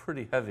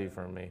pretty heavy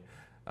for me,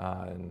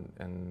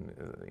 and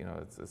you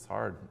know it's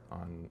hard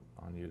on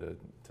you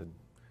to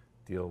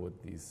deal with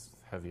these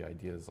heavy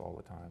ideas all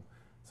the time.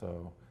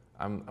 So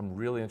I'm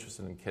really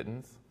interested in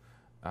kittens,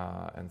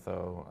 and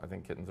so I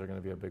think kittens are going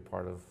to be a big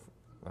part of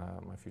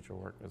my future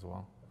work as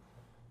well.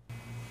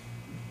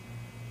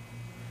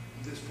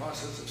 This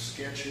process of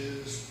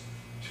sketches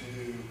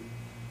to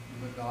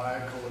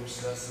maniacal,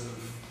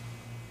 obsessive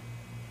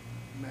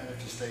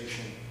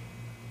manifestation,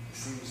 it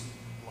seems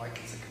like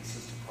it's a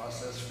consistent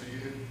process for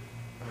you.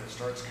 I mean, it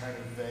starts kind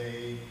of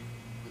vague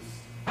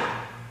with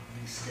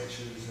these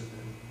sketches and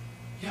then...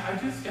 Yeah, I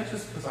do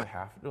sketches because I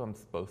have to. I'm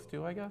supposed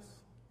to, I guess.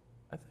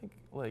 I think,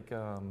 like,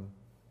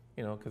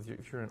 you know, because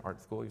if you're in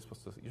art school, you're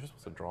supposed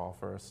to draw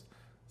first.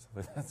 So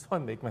that's why I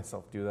make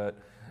myself do that.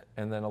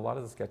 And then a lot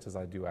of the sketches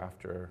I do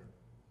after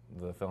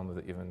the film is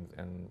even,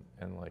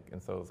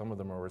 and so some of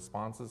them are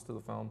responses to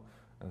the film,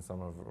 and some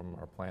of them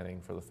are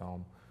planning for the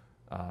film.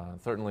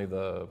 Certainly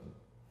the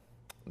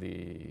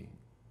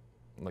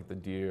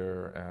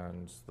deer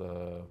and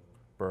the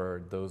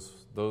bird,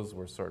 those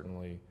were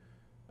certainly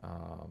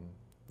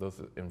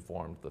those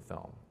informed the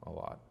film a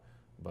lot.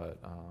 But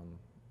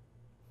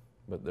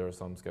there are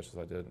some sketches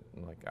I did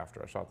like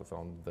after I shot the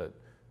film that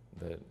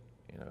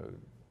you know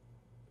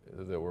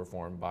that were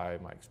formed by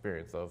my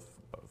experience of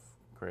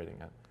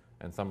creating it.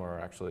 And some are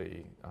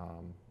actually,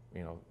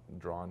 you know,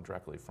 drawn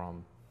directly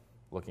from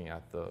looking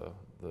at the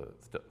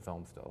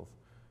film stills,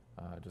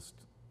 just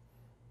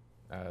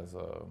as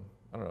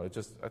I don't know. It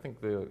just I think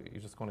you're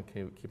just going to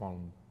keep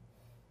on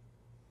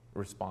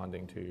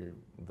responding to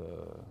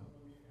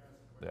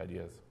the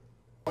ideas.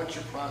 What's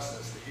your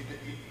process?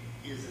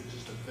 Is it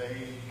just a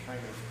vague kind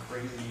of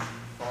crazy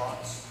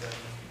thoughts that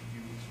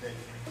you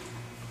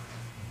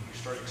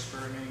start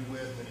experimenting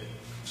with, and it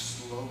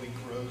slowly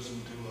grows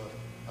into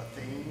a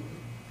theme?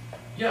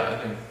 Yeah, I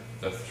think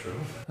that's true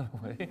in a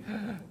way.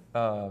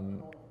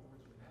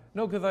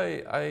 No, because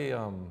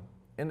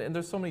and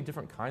there's so many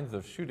different kinds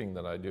of shooting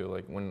that I do.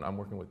 Like when I'm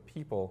working with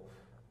people,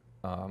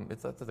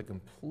 that's a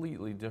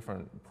completely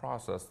different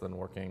process than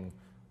working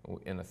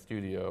in a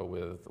studio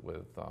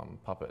with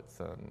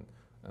puppets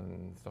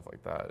and stuff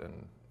like that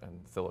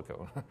and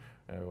silicone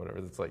or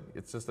whatever.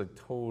 It's just a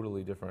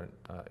totally different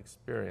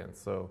experience.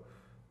 So,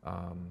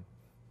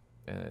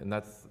 and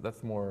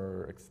that's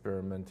more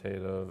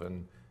experimentative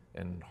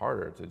and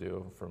harder to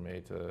do for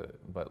me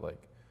but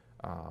like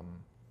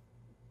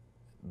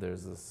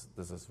there's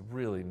this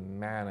really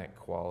manic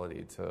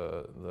quality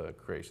to the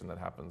creation that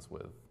happens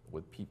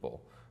with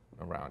people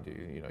around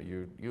you. You know,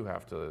 you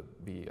have to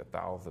be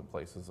 1,000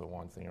 places at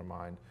once in your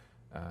mind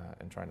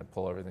and trying to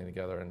pull everything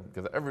together. And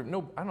because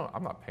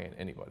I'm not paying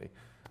anybody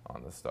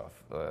on this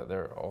stuff.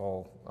 They're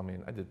all. I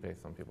mean, I did pay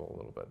some people a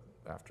little bit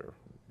after,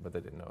 but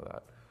they didn't know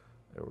that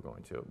they were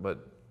going to.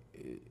 But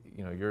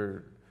you know,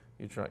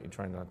 you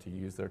try not to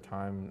use their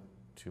time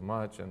too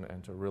much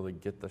and to really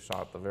get the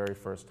shot the very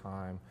first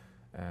time.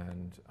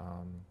 And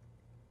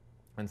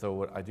so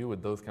what I do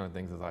with those kind of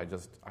things is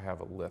I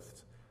have a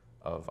list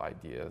of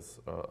ideas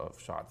of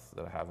shots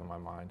that I have in my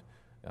mind,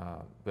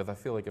 because I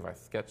feel like if I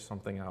sketch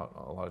something out,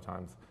 a lot of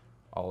times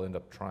I'll end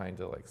up trying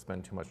to like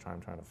spend too much time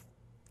trying to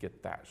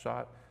get that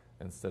shot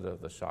instead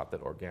of the shot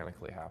that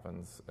organically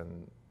happens,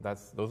 and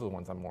those are the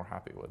ones I'm more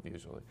happy with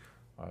usually,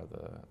 are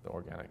the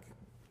organic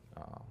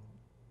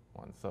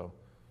ones. So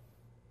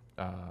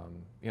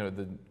you know,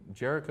 the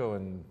Jericho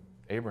and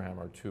Abraham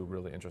are two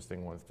really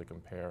interesting ones to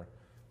compare,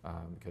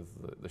 because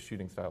the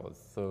shooting style is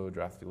so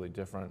drastically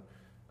different.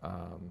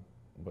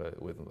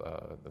 But with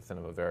the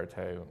cinema verite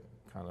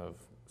kind of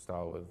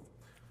style with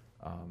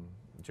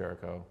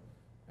Jericho,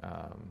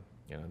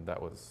 you know,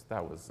 that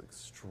was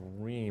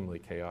extremely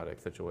chaotic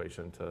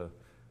situation to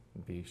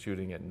be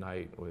shooting at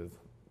night with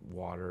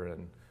water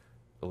and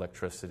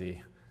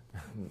electricity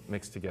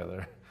mixed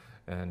together,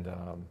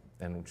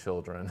 and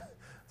children.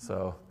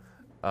 So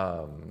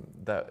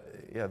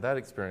that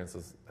experience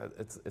is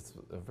it's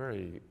a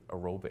very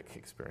aerobic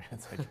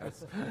experience, I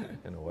guess,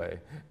 in a way,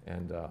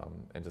 and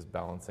just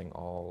balancing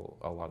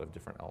a lot of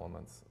different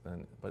elements.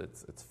 But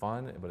it's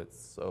fun, but it's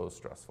so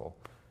stressful.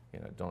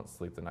 Don't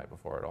sleep the night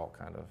before at all,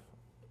 kind of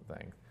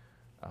thing.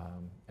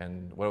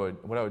 And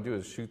what I would do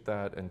is shoot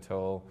that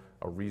until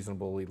a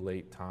reasonably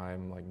late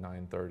time, like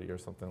 9:30 or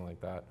something like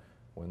that,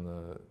 when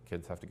the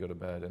kids have to go to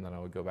bed, and then I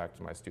would go back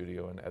to my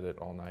studio and edit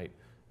all night,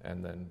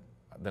 and then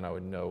I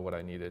would know what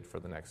I needed for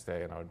the next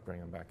day, and I would bring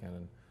them back in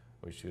and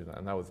we shoot that.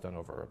 And that was done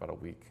over about a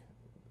week's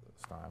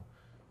time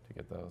to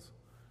get those.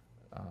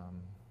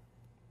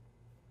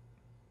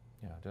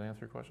 Did I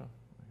answer your question?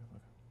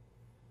 Okay.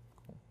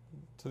 Cool.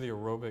 To the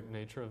aerobic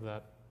nature of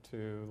that,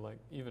 to like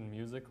even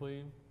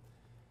musically,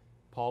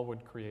 Paul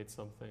would create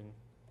something,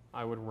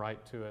 I would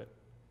write to it,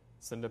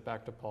 send it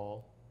back to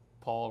Paul.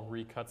 Paul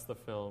recuts the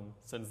film,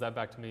 sends that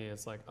back to me.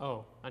 It's like,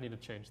 oh, I need to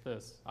change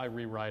this. I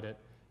rewrite it,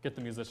 get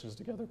the musicians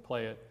together,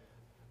 play it.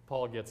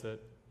 Paul gets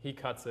it, he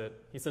cuts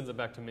it, he sends it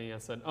back to me. I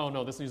said, oh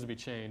no, this needs to be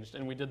changed.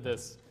 And we did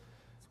this.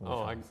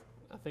 I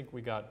think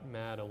we got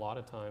mad a lot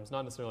of times,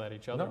 not necessarily at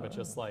each other, but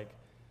just like,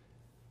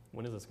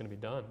 when is this going to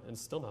be done? And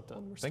it's still not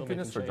done. We're Thank still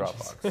goodness making for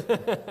changes.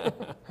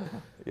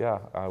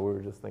 Dropbox. We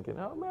were just thinking,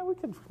 oh man, we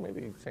could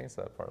maybe change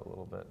that part a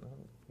little bit.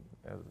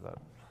 Edit that.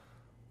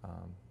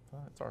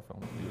 It's our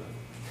film.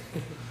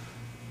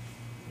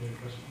 Any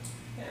questions?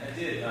 Yeah, I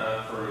did.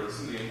 For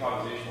some of the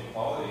improvisational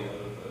quality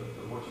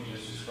of what you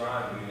just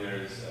described, I mean,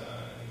 there's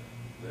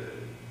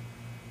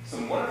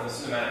some wonderful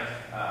cinematic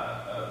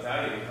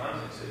value and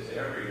content to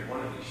every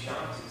one of these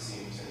shots, it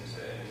seems,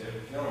 into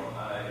every film.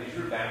 Is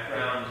your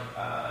background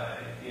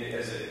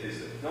as a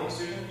film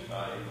student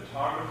in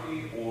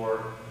photography,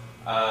 or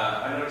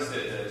I noticed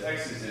that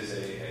Texas is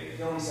a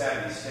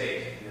film-savvy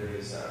state. There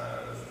is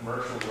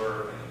commercial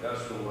work and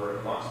industrial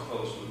work, lots of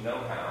folks with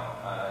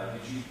know-how.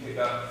 Did you pick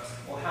up,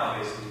 how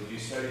basically, did you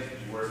study, did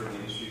you work in the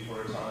industry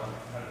for a time?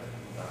 How did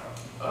that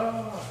come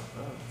about?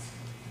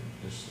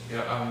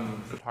 I'm a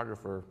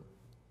photographer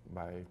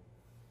by,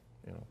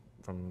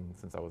 from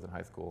since I was in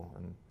high school,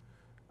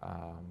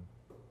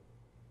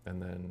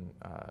 and then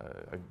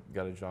I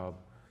got a job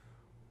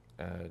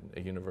at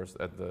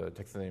the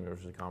Texas A&M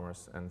University of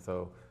Commerce, and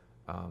so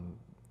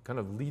kind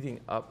of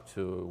leading up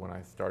to when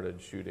I started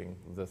shooting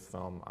this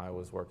film, I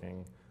was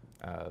working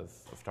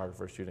as a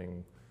photographer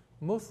shooting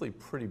mostly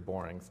pretty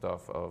boring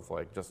stuff of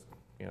like just,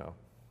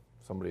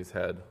 somebody's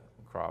head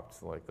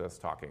cropped like this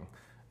talking,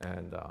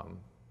 and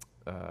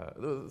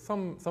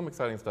some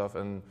exciting stuff,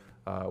 and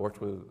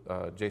worked with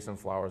Jason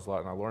Flowers a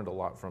lot, and I learned a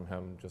lot from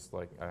him. Just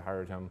like I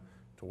hired him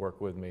to work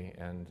with me,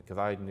 and because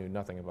I knew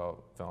nothing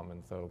about film,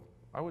 and so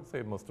I would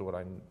say most of what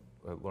I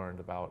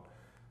learned about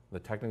the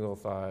technical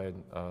side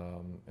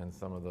and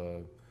some of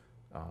the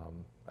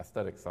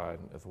aesthetic side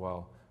as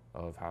well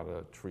of how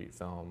to treat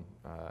film,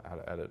 how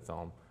to edit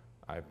film,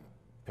 I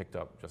picked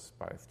up just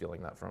by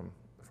stealing that from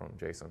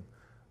Jason.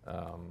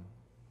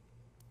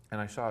 And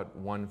I shot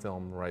one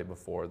film right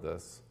before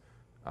this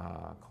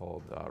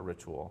called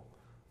Ritual,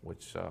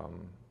 which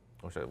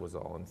was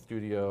all in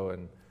studio,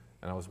 and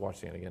I was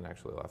watching it again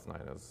actually last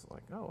night. I was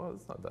like, oh, well,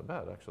 it's not that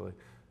bad actually,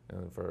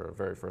 and for a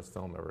very first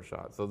film ever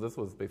shot. So this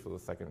was basically the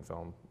second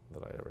film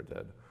that I ever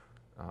did.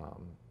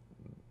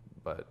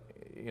 But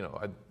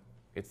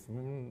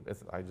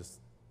I just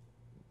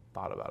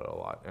thought about it a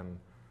lot, and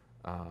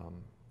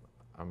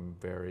I'm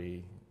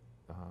very,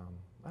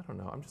 I don't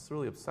know, I'm just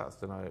really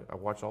obsessed, and I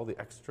watch all the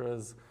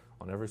extras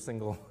on every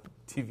single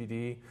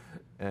DVD,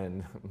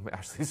 and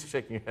Ashley's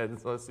shaking her head,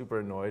 so I was super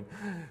annoyed.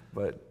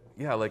 But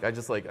yeah, like I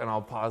just like, and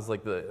I'll pause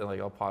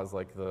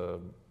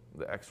the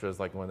extras,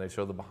 like when they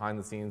show the behind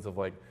the scenes of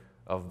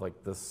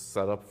this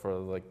setup for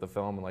like the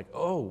film, and like,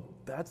 oh,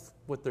 that's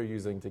what they're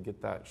using to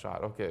get that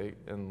shot. Okay,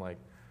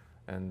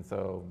 and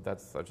so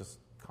I'm just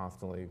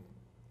constantly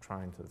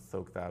trying to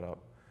soak that up.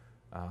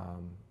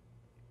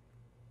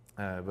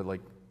 But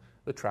like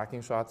the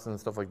tracking shots and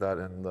stuff like that,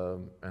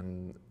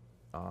 and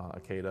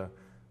accede,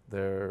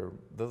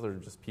 those are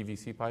just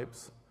PVC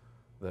pipes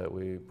that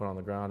we put on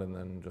the ground and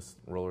then just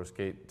roller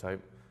skate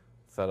type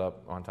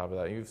setup on top of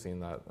that. You've seen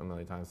that a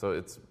million times, so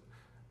it's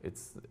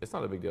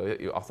not a big deal.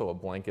 You also a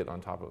blanket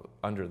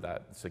under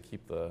that to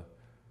keep the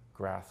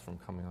grass from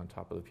coming on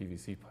top of the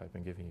PVC pipe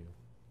and giving you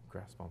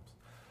grass bumps.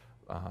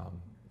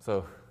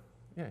 So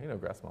yeah,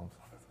 grass bumps.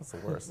 That's the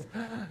worst.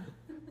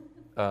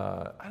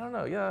 I don't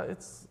know. Yeah,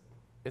 it's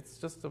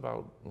just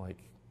about like,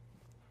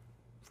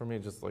 for me,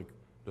 just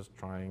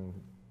trying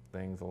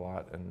things a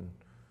lot, and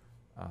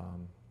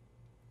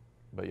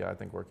but yeah, I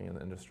think working in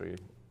the industry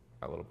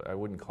a little bit. I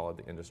wouldn't call it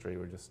the industry.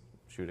 We're just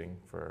shooting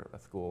for a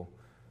school.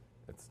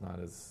 It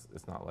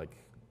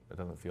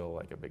doesn't feel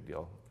like a big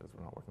deal because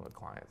we're not working with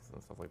clients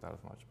and stuff like that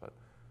as much. But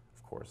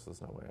of course,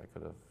 there's no way I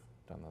could have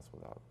done this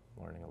without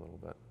learning a little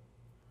bit.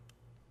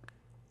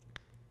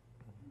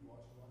 You watch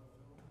a lot of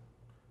film?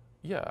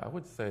 Yeah, I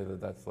would say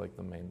that's like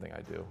the main thing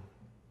I do.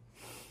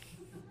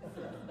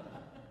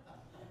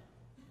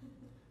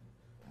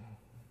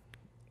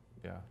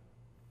 yeah,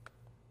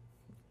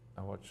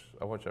 I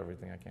watch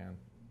everything I can.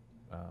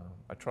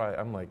 I try.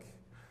 I'm like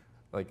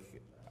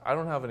I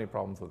don't have any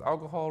problems with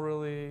alcohol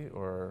really,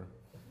 or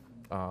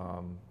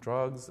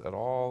drugs at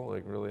all.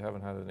 Like really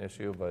haven't had an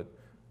issue, but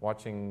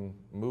watching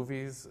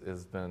movies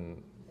has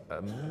been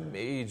a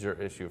major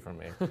issue for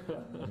me,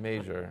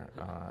 major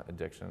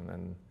addiction,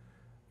 and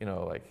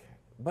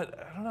but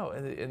I don't know,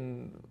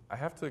 and I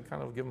have to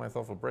kind of give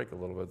myself a break a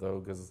little bit though,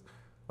 because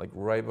like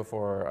right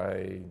before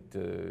I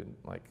did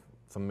like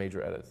some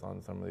major edits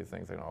on some of these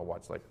things, I'll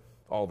watch like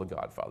all the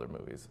Godfather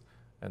movies,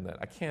 and then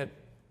I can't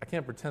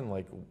pretend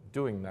like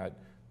doing that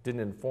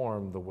didn't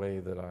inform the way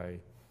that I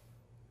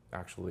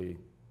actually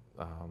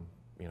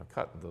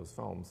cut those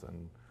films,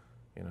 and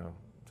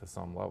to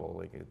some level,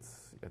 like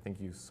I think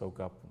you soak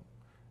up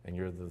and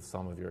you're the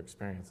sum of your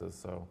experiences.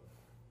 So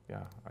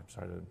yeah, I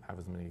try to have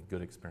as many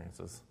good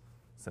experiences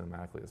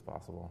cinematically as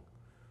possible.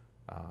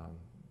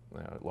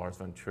 Lars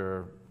von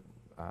Trier,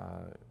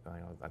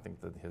 I think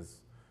that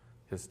his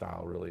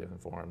style really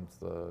informs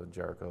the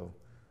Jericho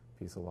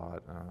piece a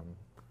lot.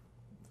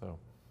 So